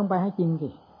ปฏิบัติลงไปให้จริงสิ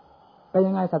ไป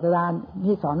ยังไงศาสดา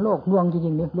นี่สอนโลกลวงจ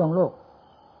ริงๆหรือลวงโลก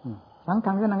สัง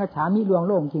ฆังสนังกัจฉามิลวง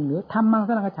โลกจริงหรือธรรมังส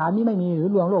นังกัจฉามิไม่มีหรือ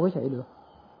ลวงโลกเฉยๆหรือ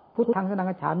พุทธังสนัง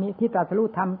กัจฉามิที่ตรัสรู้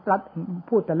ธรรมตรัส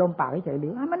พูดแต่ลมปากเฉยๆหรื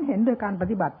อมันเห็นโดยการป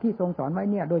ฏิบัติที่ทรงสอนไว้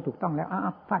เนี่ยโดยถูกต้องแล้ว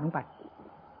ฟาดลงไป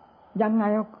ยังไง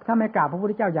ถ้าไม่กราบพระพุท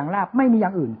ธเจ้าอย่างราบไม่มีอย่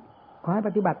างอื่นขอให้ป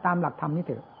ฏิบัติตามหลักธรรมนี่เ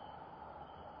ถอะ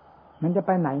มันจะไป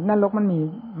ไหนนรกมันมี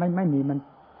ไม่มีมัน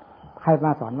ใครม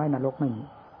าสอนไว้นรกไม่มี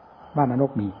บ้านนร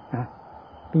กมีนะ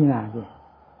พี่นาสิ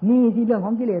นี่ที่เรื่องข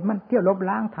องกิเลสมันเที่ยวลบ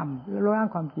ล้างธรรมลบล้าง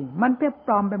ความจริงมันเปรียบป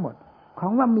ลอมไปหมดขอ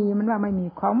งว่ามีมันว่าไม่มี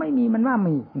ของไม่มีมันว่า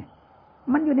มี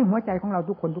มันอยู่ในหัวใจของเรา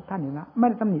ทุกคนทุกท่านอยู่นะไม่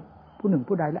ได้ตำหนิผู้หนึ่ง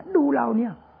ผู้ใดแล้วดูเราเนี่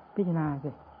ยพิจารณาสิ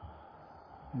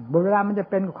เวลามันจะ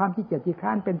เป็นความขี้เกียจขี้คร้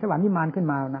านเป็นสวรรค์วิมานขึ้น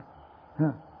มานะ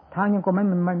ทางยังก็ไม่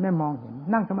มองเห็น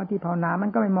นั่งสมาธิภาวนามัน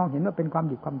ก็ไม่มองเห็นว่าเป็นความ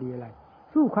ดีความดีอะไร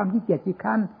สู้ความขี้เกียจขี้ค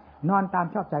ร้านนอนตาม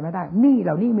ชอบใจไม่ได้นี่เห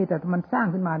ล่านี้มีแต่มันสร้าง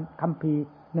ขึ้นมาคัมภีร์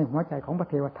ในหัวใจของพระ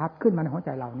เทวทัตขึ้นมาในหัวใจ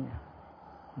เราเนี่ย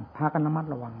พากันระมัด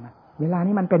ระวังนะเวลา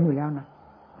นี้มันเป็นอยู่แล้วนะ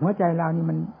หัวใจเรานี่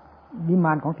มันวิม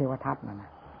านของเทวทัตนะ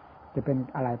จะเป็น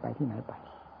อะไรไปที่ไหนไป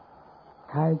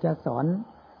ใครจะสอน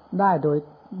ได้โดย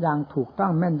อย่างถูกต้อ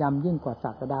งแม่นยำยิ่งกว่าศ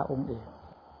าสดาองค์เอก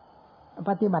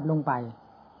ปฏิบัติลงไป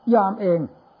ยอมเอง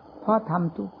เพราะท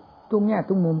ำทุกแง่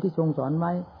ทุกมุมที่ทรงสอนไ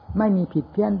ว้ไม่มีผิด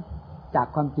เพี้ยนจาก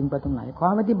ความจริงไปตรงไหนขอ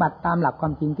ปฏิบัติตามหลักควา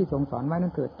มจริงที่ทรงสอนไว้นั่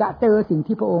นเถิดจะเจอสิ่ง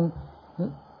ที่พระองค์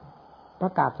ปร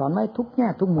ะกาศสอนไว้ทุกแง่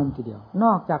ทุกมุมทีเดียวน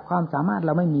อกจากความสามารถเร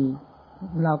าไม่มี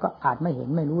เราก็อาจไม่เห็น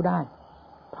ไม่รู้ได้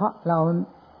เพราะเรา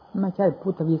ไม่ใช่พุ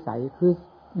ทธวิสัยคือ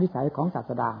วิสัยของศา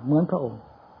สดาเหมือนพระองค์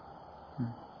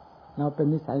เราเป็น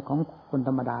วิสัยของคนธ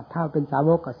รรมดาถ้าเป็นสาว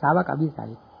กกับสาวกวิสั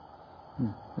ย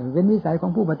เป็นวิสัยขอ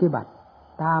งผู้ปฏิบัติ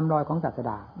ตามรอยของศาส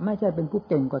ดาไม่ใช่เป็นผู้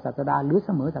เก่งกว่าศาสดาหรือเส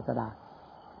มอศาสดา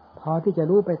พอที่จะ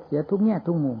รู้ไปเสียทุกแง่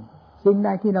ทุกมุมสิ่งใด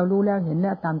ที่เรารู้แล้วเห็นแ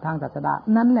ล้วตามทางศาสดา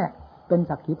นั่นแหละเป็น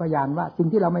สักขีพยานว่าสิ่ง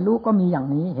ที่เราไม่รู้ก็มีอย่าง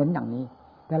นี้เห็นอย่างนี้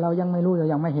แต่เรายังไม่รู้เรา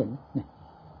ยังไม่เห็นเนี่ย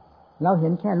เราเห็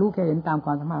นแค่รู้แค่เห็นตามคว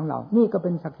ามสามารถของเรานี่ก็เป็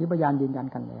นสักขีพยานยืนยัน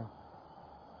กันแล้ว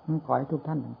ขอให้ทุก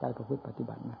ท่านตั้งใจประพฤติปฏิ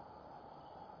บัตินะ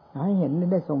ให้เห็น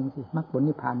ได้ทรงสิมรรคผล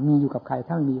นิพพานมีอยู่กับใคร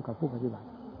ถ้ามีอยู่กับผู้ปฏิบัติ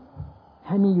ใ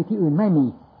ห้มีอยู่ที่อื่นไม่มี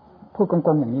พูดก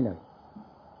งๆอย่างนี้เลย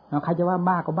ใครจะว่า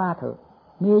บ้าก็บ้าเถอะ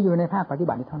มีอยู่ในภาคปฏิ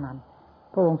บัตินี้เท่านั้น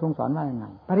พระองค์ทรงสอนว่าอย่างไร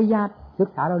ปริยัติศึก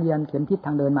ษาเราเรียนเข็มทิศท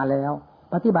างเดินมาแล้ว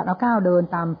ปฏิบัติเอาก้าวเดิน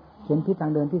ตาม เข็มทิศทา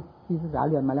งเดินที่ศึกษา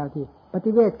เรียนมาแล้วที่ป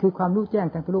ฏิเวทคือความรู้แจ้ง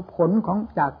ทางทะลุผลของ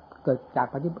จากเกิดจาก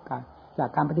ปฏิบัติจาก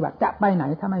การปฏิบัติจะไปไหน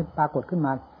ถ้าไม่ปรากฏขึ้นม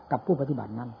ากับผู้ปฏิบั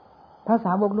ตินั้นภาษ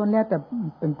าวกล้วนแล้วแต่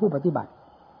เป็นผู้ปฏิบัติ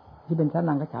ที่เป็นชั้น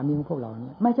นางกระฉามีของพวกเราเ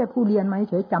นี่ยไม่ใช่ผู้เรียนมา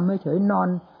เฉยจำไม่เฉยนอน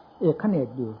เอกเขนก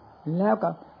อยู่แล้วก็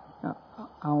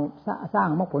เอาสร้าง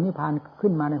มรรคผลนิพพาน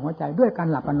ขึ้นมาในหัวใจด้วยการ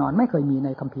หลับนอนไม่เคยมีใน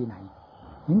คัมภีร์ไหน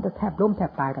เห็นแต่แทบล้มแท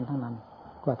บตายกันทั้งนั้น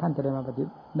กว่าท่านจะได้มา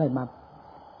ได้มา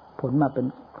ผลมาเป็น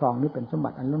ครองหรือเป็นสมบั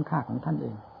ติอันล้นค่าของท่านเอ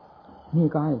งนี่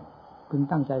ก็ให้พึง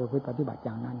ตั้งใจประพฤติปฏิบัติอ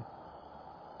ย่างนั้น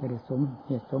จะได้สมเ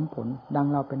หตุสมผลดัง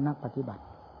เราเป็นนักปฏิบัติ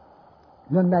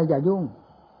เรื่องใดอย่ายุ่ง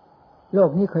โลก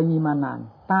นี้เคยมีมานาน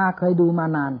ตาเคยดูมา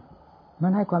นานมั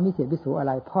นให้ความวิเศษวิโสอะไ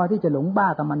รพอที่จะหลงบ้า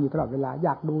กับมันอยู่ตลอดเวลาอย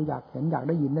ากดูอยากเห็นอยากไ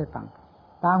ด้ยินได้ฟัง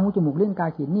ตาหูจมูกลิ้นกาย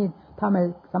จิตนี่ถ้าไม่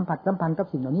สัมผัสสัมพันธ์กับ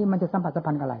สิ่งเหล่านี้มันจะสัมผัสสัม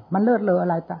พันธ์กับอะไรมันเลิศเลออะ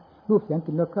ไรตารูปเสียงก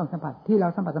ลิ่นรสเครื่องสัมผัสที่เรา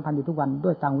สัมผัสสัมพันธ์อยู่ทุกวันด้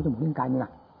วยตาหูจมูกลิ้นกายนี่แหล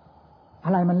ะอ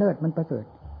ะไรมันเลิศมันประเสริฐ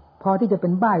พอที่จะเป็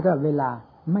นบ้าตลอดเวลา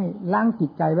ไม่ล้างจิต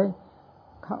ใจไว้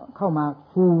เข้ามา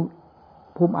สู่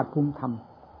ภูมิอัดภูมิธรรม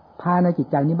ภายในจิต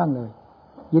ใจนี้บ้างเลย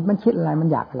จิตมันคิดอะไรมัน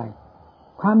อยากอะไร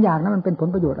ความอยากนั้นมันเป็นผล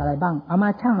ประโยชน์อะไรบ้างเอามา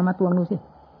ชั่งเอามาตวงดูสิ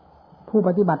ผู้ป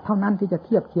ฏิบัติเท่านั้นที่จะเ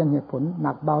ทียบเคียงเหตุผลห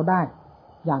นักเบาได้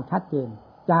อย่างชัดเจน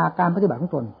จากการปฏิบัติขอ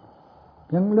งตนเ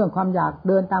พียงเรื่องความอยาก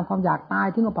เดินตามความอยากตาย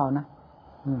ทิ้งกระเป๋านะ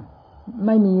ไ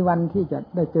ม่มีวันที่จะ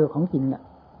ได้เจอของจริงแหละ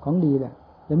ของดีแหละ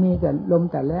จะมีแต่ลม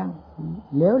แต่แรง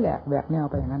เลี้ยวแหลกแหวกแนว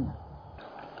ไปอย่างนั้น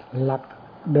หลัก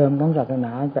เดิมของศาสน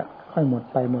าจะค่อยหมด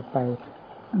ไป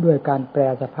ด้วยการแปล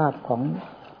สภาพของ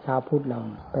ชาวพุทธเรา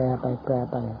แปล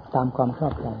ไปตามความชอ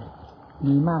บใจ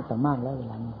มีมากแต่มากแล้วเว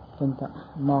ลานี้จนจะ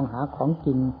มองหาของจ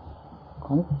ริงข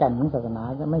องแก่นของศาสนา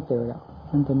จะไม่เจอแล้ว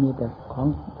มันจะมีแต่ของ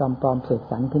จอมปลอมเสก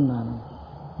สรรขึ้นมา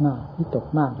น่าที่ตก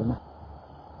มากเลยนะ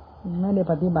ไม่ได้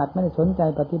ปฏิบัติไม่ได้สนใจ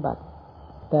ปฏิบัติ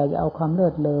แต่จะเอาความเลิ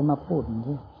ศเลอมาพูด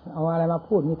นี่เอาอะไรมา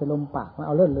พูดนี่แต่ลมปากมาเ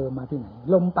อาเลิศเลอมาที่ไหน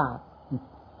ลมปาก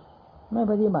ไม่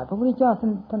ปฏิบัติพระพุทธเจ้า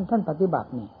ท่านปฏิบัติ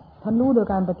นี่ท่านรู้โดย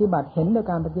การปฏิบัติเห็นโดย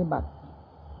การปฏิบัติ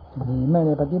นี่ไม่ไ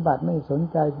ด้ปฏิบัติไม่ได้สน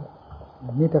ใจ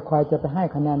มีแต่คอยจะไปให้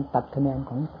คะแนนตัดคะแนน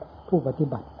ของผู้ปฏิ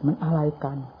บัติมันอะไร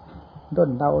กันด้น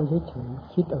เดาเฉย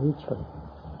ๆคิดเอาเฉย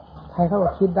ใครเขาก็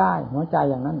คิดได้หัวใจ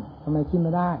อย่างนั้นทำไมคิดไ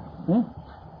ม่ได้เนี่ย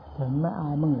เห็นไม่อา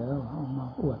ยมึงเหรอเอามา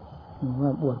อวดว่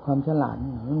าอวดความฉลาด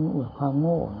มันอวดความโ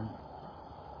ง่นะ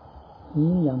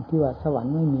นี่อย่างที่ว่าสวรร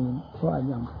ค์ไม่มีเพราะ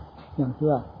อย่างที่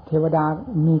ว่าเทวดา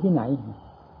มีที่ไหน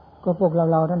ก็พวก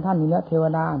เราท่านนี่แหละเทว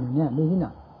ดาเนี่ยมีที่ไหน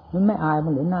มันไม่อายมั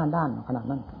นหรือหน้าด้านขนาด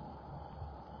นั้น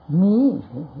มี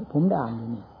ผมได้อ่านอยู่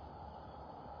นี่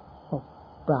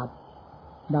ปราด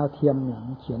ดาวเทียมหลัง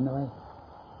เขียนเอาไว้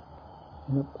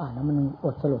อ่านแล้วมันอ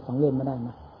ดสลดสังเวชไม่ได้น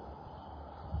ะ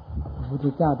พระพุทธ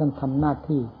เจ้าท่านทำหน้า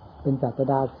ที่เป็นศาส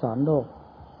ดาสอนโลก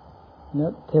เนื้อ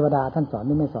เทวดาท่านสอนห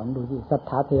รือไม่สอนดูสิสัท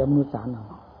ธาเทวมนุษย์สารเอา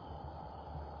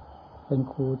เป็น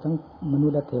ครูทั้งมนุษ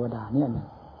ย์และเทวดาเนี่ยนะ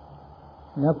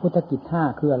แล้วพุทธกิจ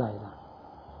5คืออะไรล่ะ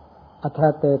อัตถ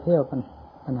เตเทว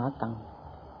ปัญหากัง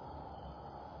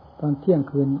ตอนเที่ยง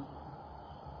คืน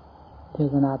เท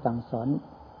ศนาสั่งสอน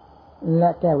และ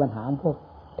แก้ปัญหาพวก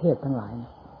เทพทั้งหลาย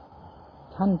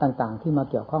ชั้นต่างๆที่มา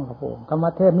เกี่ยวข้องกับพระองค์กรรม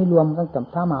เทพนี่รวมตั้งแต่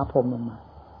พระมหาพรหมลงมา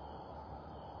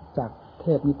จากเท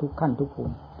พนี่ทุกขั้นทุก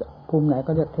ภูมิไหน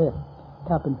ก็เรียกเทพ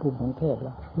ถ้าเป็นภูมิของเทพแ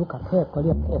ล้วลูกขเทพก็เ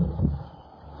รียกเทพ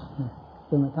จ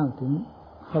นกระทั่งถึง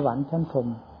สวรรค์ชั้นพรหม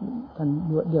ท่าน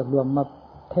เรียกรวมมา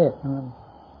เทพ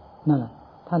นั่นแหละ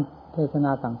ท่านเทศน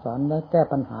าสั่งสอนและแก้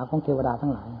ปัญหาของเทวดาทั้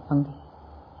งหลายทั้ง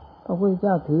พระพุทธเ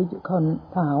จ้าถือเข้า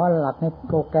ถ้าหาว่าหลักใน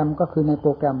โปรแกรมก็คือในโป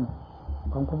รแกรม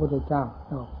ของพระพุทธเจ้า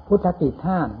พุทธกิจ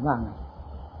5ว่าไง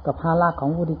กับภาระของ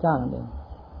พระพุทธเจ้านั่นเอง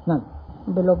นั่นมั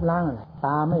นไปลบล้างอะไรต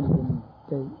าไม่ลืม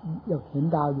จะอยากเห็น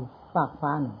ดาวอยู่ฟากฟ้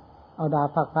าหนึ่งเอาดาว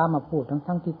ฟากฟ้ามาพูด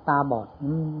ทั้งที่ตาบอด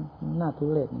น่าทุ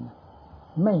เรศนะ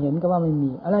ไม่เห็นก็ว่าไม่มี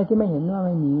อะไรที่ไม่เห็นว่าไ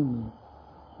ม่มี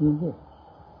มีสิ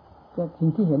แต่สิ่ง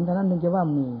ที่เห็นเท่านั้นถึงจะว่า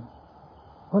มี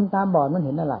คนตาบอดมันเ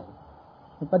ห็นอะไร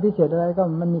ปฏิเสธอะไรก็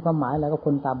มันมีความหมายอะไรก็ค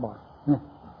นตาบอดนะ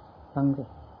ฟังสิ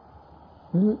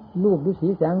รูปหรือสี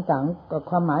แสงต่างกับ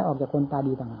ความหมายออกจากคนตา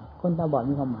ดีต่างหากคนตาบอด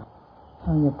มีความหมายถ้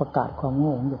าอย่างประกาศความโ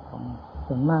ง่ของเจ้าของ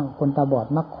ส่วนมากคนตาบอด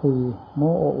มักคุยโม้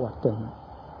โอ้อวดเก่ง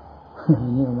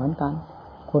นี่เหมือนกัน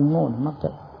คนโง่มักจะ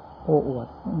โอ้อวด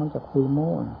มักจะคุยโม้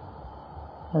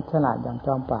ถ้าฉลาดอย่างจ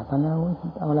อมป่าท่านแล้ว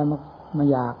เอาอะไรมา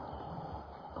อยาก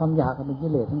ความอยากเป็นกิ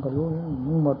เลสท่านก็รู้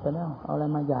มันหมดไปแล้วเอาอะไร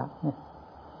มาอยากเนี่ย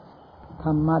ธ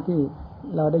รรมะที่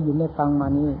เราได้ยินได้ฟังมา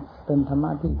นี้เป็นธรรมะ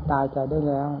ที่ตายใจได้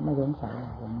แล้วไม่สงสัย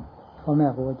ผมพ่อแม่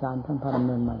ครูอาจารย์ท่านพาดำเ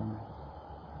นินมาอย่างไร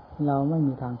เราไม่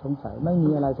มีทางสงสัยไม่มี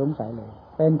อะไรสงสัยเลย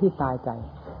เป็นที่ตายใจ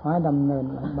ให้ดำเนิน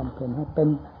บำเพ็ญให้เป็น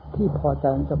ที่พอใจ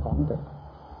ของเจ้าของเถิด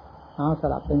เอาส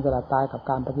ลับเป็นสลับตายกับ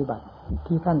การปฏิบัติ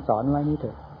ที่ท่านสอนไว้นี้เถ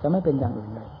อะจะไม่เป็นอย่างอื่น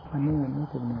เลยวันนี้มันรู้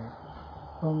สึกเหนื่อย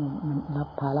เพราะมันรับ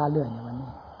ภาระเรื่อยในวันนี้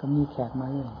ก็มีแขกมา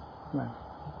เรื่อยว่า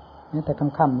แม้แต่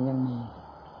ค่ำๆยังมี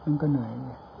มันก็เหนื่อยเ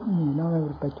นี่ยมีน้องไป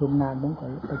ประชุมนานผมก็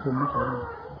ประชุมไม่เฉย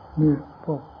มีพ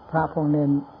วกพระพวกเนร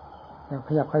ข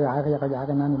ยับขยาย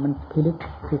กันนั้นนี่มันพิลึก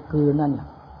คือนั่นเนี่ย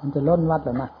มันจะล้นวัดแ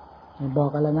ล้วนะบอก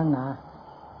อะไรนั่งหนา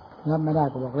รับไม่ได้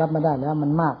ก็บอกรับไม่ได้แล้วมั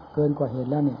นมากเกินกว่าเหตุ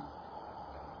แล้วเนี่ย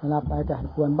เวลาไปก็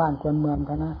กวนบ้านกวนเมืองเ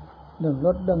ขานะเรื่องร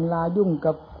ถเรื่องลายุ่ง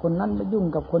กับคนนั้นไปยุ่ง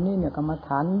กับคนนี้เนี่ยกรรมฐ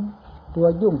านตัว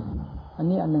ยุ่งอัน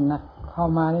นี้อันหนึ่งนะเข้า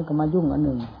มานี่ก็มายุ่งอันห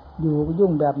นึ่งอยู่ก็ยุ่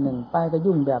งแบบหนึ่งไปก็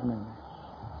ยุ่งแบบหนึ่ง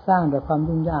สร้างแต่ความ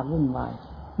ยุ่งยากวุ่นวาย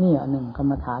นี่อันหนึ่งกรร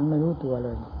มฐานไม่รู้ตัวเล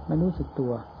ยไม่รู้สึกตั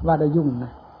วว่าได้ยุ่งน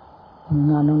ะ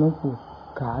งานน้องหลวงปู่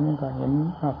ขาเนี่ยก็เห็น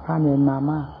พระเนรมา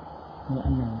มากนี่อั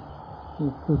นหนึ่งที่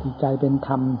ผู้ที่ใจเป็นธ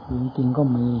รรมจริงๆก็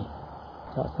มี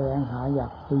เจาะแสวงหาอยา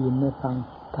กได้ยินได้ฟัง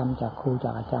ธรรมจากครูจ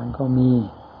ากอาจารย์ก็มี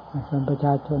ส่วนประช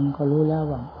าชนก็รู้แล้ว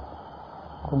ว่า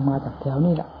คงมาจากแถว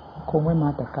นี้แหละคงไม่มา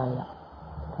แต่ไกลละ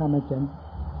ถ้าไม่เขียน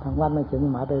ทางวัดไม่เขียน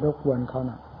หมายไปรบกวนเขา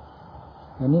น่ะ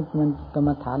อย่างนี้มันกรรม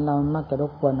ฐานเรามักจะร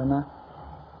บกวนนะ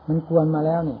มันกวนมาแ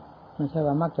ล้วนี่ไม่ใช่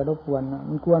ว่ามักจะรบกวนนะ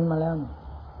มันกวนมาแล้วนี่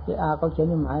ที่อาเขาเขียน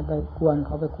หมายไปกวนเข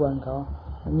า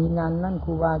มีงานนั่นค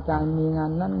รูบาอาจารย์มีงา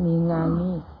นนั่นมีงาน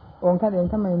นี้องค์ท่านเอง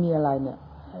ถ้าไม่มีอะไรเนี่ย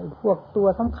พวกตัว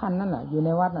สำคัญนั่นแหละอยู่ใน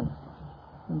วัดนั่น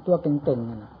มันตัวเก่งๆ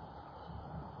นั่นน่ะ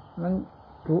มัน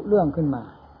รู้เรื่องขึ้นมา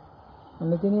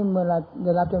แล้วทีนี้เมื่อเราไ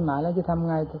ด้รับจดหมายแล้วจะทำ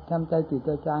ไงทำใจจิตใจ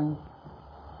จาง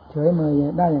เฉยเมย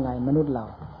ได้ยังไงมนุษย์เรา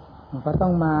มันก็ต้อ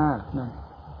งมานั่น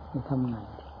จะทำไง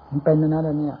มันเป็นนะแ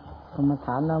ล้วเนี่ยกรรมฐ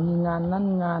านเรามีงานนั้น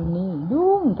งานนี้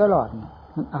ยุ่งตลอด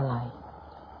มันอะไร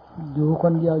อยู่ค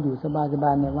นเดียวอยู่สบ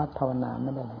ายๆในวัดภาวนาไ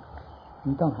ม่ได้เลยมั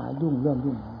นต้องหายุ่งเรื่อง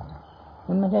ยุ่ง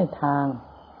มันไม่ใช่ทาง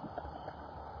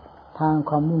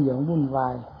ความยุ่งเหยิงวุ่นวา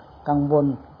ยกังวล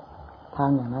ทาง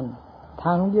อย่างนั้นท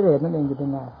างของกิเลสนั่นเองจะเป็น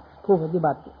ไงผู้ปฏิ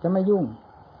บัติจะไม่ยุ่ง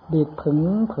ดีดผึ่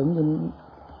งอยู่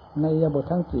ในอิริยาบถ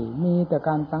ทั้งสี่มีแต่ก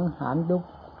ารสังหารยุบ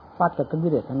ฟาดกับกิ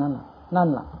เลสทั้งนั้นนั่น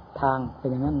แหละทางเป็น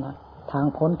อย่างนั้นนะทาง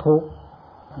พ้นทุกข์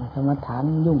กรรมฐาน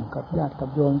ยุ่งกับญาติกับ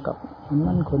โยมกับคน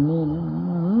นั้นคนนี้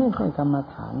ไม่ใช่กรรม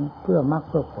ฐานเพื่อมรรค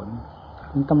เพื่อผล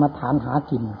เป็นกรรมฐานหา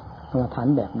กินกรรมฐาน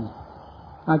แบบนี้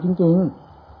เอาจริง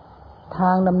ๆท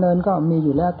างดำเนินก็มีอ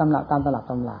ยู่แล้วตาม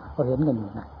ตำราก็เห็นกันอ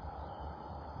ยู่นะ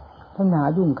ท่านหา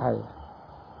ยุ่งใคร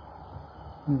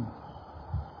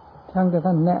ช่างแต่ท่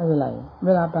านแนะเว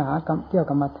ลาไปหาเที่ยว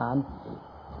กรรมฐาน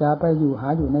จะไปหา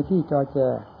อยู่ในที่จอแจ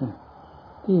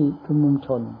ที่ชุมนุมช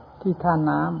นที่ท่า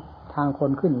น้ำทางค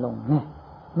นขึ้นลงเนี่ย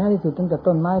แม้ที่สุดตั้งแต่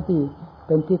ต้นไม้ที่เ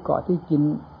ป็นที่เกาะที่กิน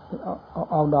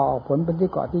เอาดอกออกผลเป็นที่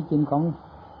เกาะที่กินของ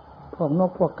พวกน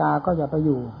กพวกกาก็อย่าไปอ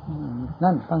ยู่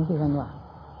นั่นฟังที่ท่านว่า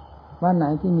ไหน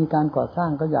ที่มีการก่อสร้าง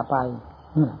ก็อย่าไป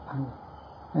ฟัง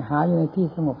หาอยู่ในที่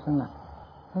สงบสงัด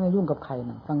ถ้าไม่ยุ่งกับใคร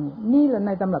นั่นฟังนี่แหละใน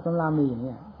ตำรามีอย่าง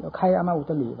นี้แล้วใครเอามาอุ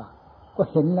ตริวะก็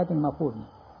เห็นแล้วจึงมาพูด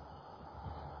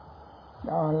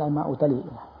เอาอะไรมาอุตริ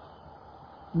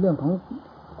เรื่อง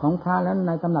ของพระแล้วใ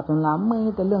นตำราไม่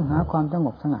แต่เรื่องหาความสง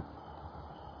บสงัด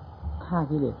ฆ่า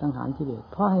กิเลสสังหารกิเลส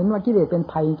เพราะเห็นว่ากิเลสเป็น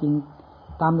ภัยจริง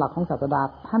ตามหลักของศาสดา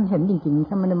ท่านเห็นจริงๆ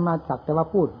ท่านไม่ได้มาสักแต่ว่า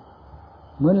พูด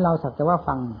เหมือนเราสักแต่ว่า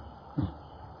ฟัง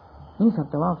นี่สัก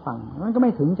แต่ว่าฟังมันก็ไ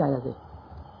ม่ถึงใจสิ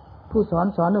ผู้สอน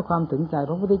ด้วยความถึงใจ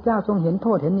พระพุทธเจ้าทรงเห็นโท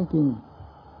ษเห็นจริง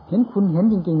ๆเห็นคุณเห็น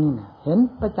จริงๆนี่นะเห็น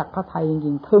ประจักษ์พระทัยจ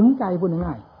ริงๆถึงใจพูด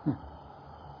ง่าย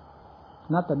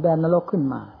ๆนับแต่แดนนรกขึ้น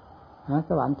มาส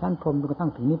วรรค์ชั้นพรหมจนกระทั่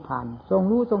งถึงนิพพานทรง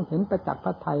รู้ทรงเห็นประจักษ์พ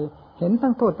ระทัยเห็นทั้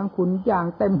งโทษทั้งคุณอย่าง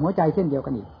เต็มหัวใจเช่นเดียวกั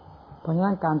นอีกเพราะฉะ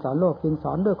นั้นการสอนโลกจึงส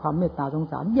อนด้วยความเมตตาสง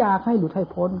สารอยากให้หลุดให้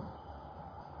พ้น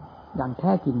อย่างแ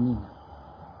ท้จริงนี่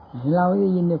เราได้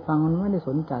ยินได้ฟังมันไม่ได้ส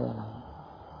นใจอะไร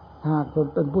หาก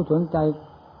เป็นผู้สนใจ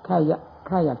แ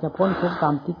ค่อยากจะพ้นทุกข์ตา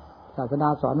มที่ศาสดา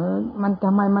สอนมันท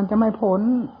ำไมมันจะไม่พ้น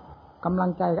กำลั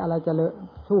งใจอะไรจะ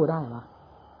สู้ได้วะ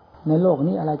ในโลก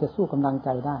นี้อะไรจะสู้กำลังใจ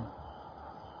ได้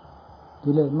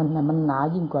กิเลสมันหนา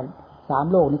ยิ่งกว่า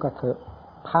3โลกนี้ก็เถอะ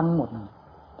พังหมดเลย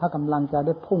ถ้ากำลังใจไ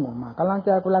ด้พุ่งออกมากำลังใจ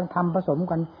กำลังทำผสม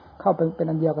กันเข้าเป็น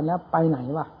อันเดียวกันแล้วไปไหน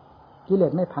วะกิเล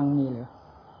สไม่พังมีเหรอ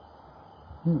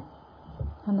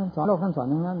ท่านสอนโลกท่านสอน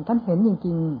อย่างนั้นท่านเห็นจ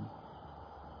ริง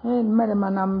ๆไม่ได้มา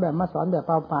นำแบบมาสอนแบบเ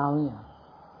ปล่าๆเนี่ย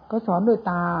ก็สอนด้วย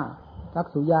ตาจัก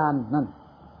ษุญาณนั่น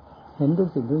เห็นทุก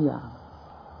สิ่งทุกอย่าง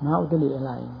มาอุตริอะไ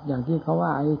รอย่างที่เขาว่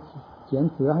าไอ้เขียน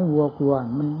เสือให้วัวกลัว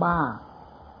มันบ้า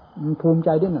มันภูมิใจ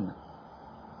ด้วยนั่น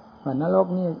ว่านรก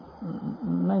นี่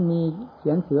ไม่มีเขี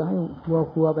ยนเสือให้วัว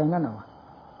กลัวไปงั้นหรอ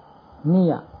นี่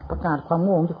อ่ะประกาศความโ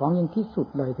ง่ของเจ้าของอย่างที่สุด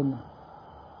เลยขึ้นมา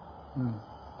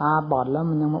ตาบอดแล้ว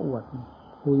มันยังมาอวด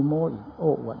คุยโม้อีกโอ้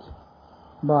อวด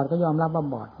บอดก็ยอมรับว่า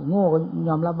บอดโง่ก็ย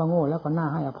อมรับว่าโง่แล้วก็น่า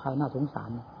ให้อภัยน่าสงสาร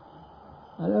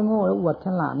แล้วโง่แล้วอวดฉ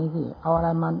ลาดนี่สิเอาอะไร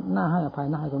มาน่าให้อภัย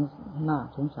น่า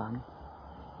สงสาร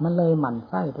มันเลยหมั่น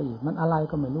ไส้ไปอีกมันอะไร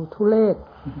ก็ไม่รู้ทุเรศ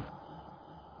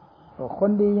คน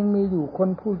ดียังมีอยู่คน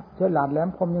ผู้ฉลาดแหลม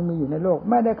คมยังมีอยู่ในโลก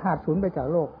ไม่ได้ขาดสูญไปจาก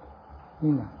โลก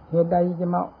นี่นะเหตุใดจะ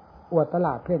มาอวดตล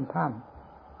าดเพ่นพ่าน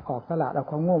ออกตลาดเอา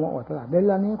ความโง่มาอวดตลาดเดี๋ยว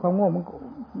นี้ความโง่มัน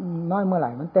น้อยเมื่อไหร่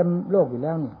มันเต็มโลกอยู่แ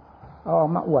ล้วนี่เอาออก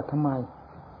มาอวดทำไม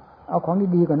เอาของ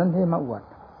ดีๆกว่านั้นให้มาอวด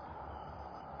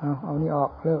เอานี่ออก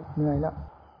เลิกเหนื่อยแล้ว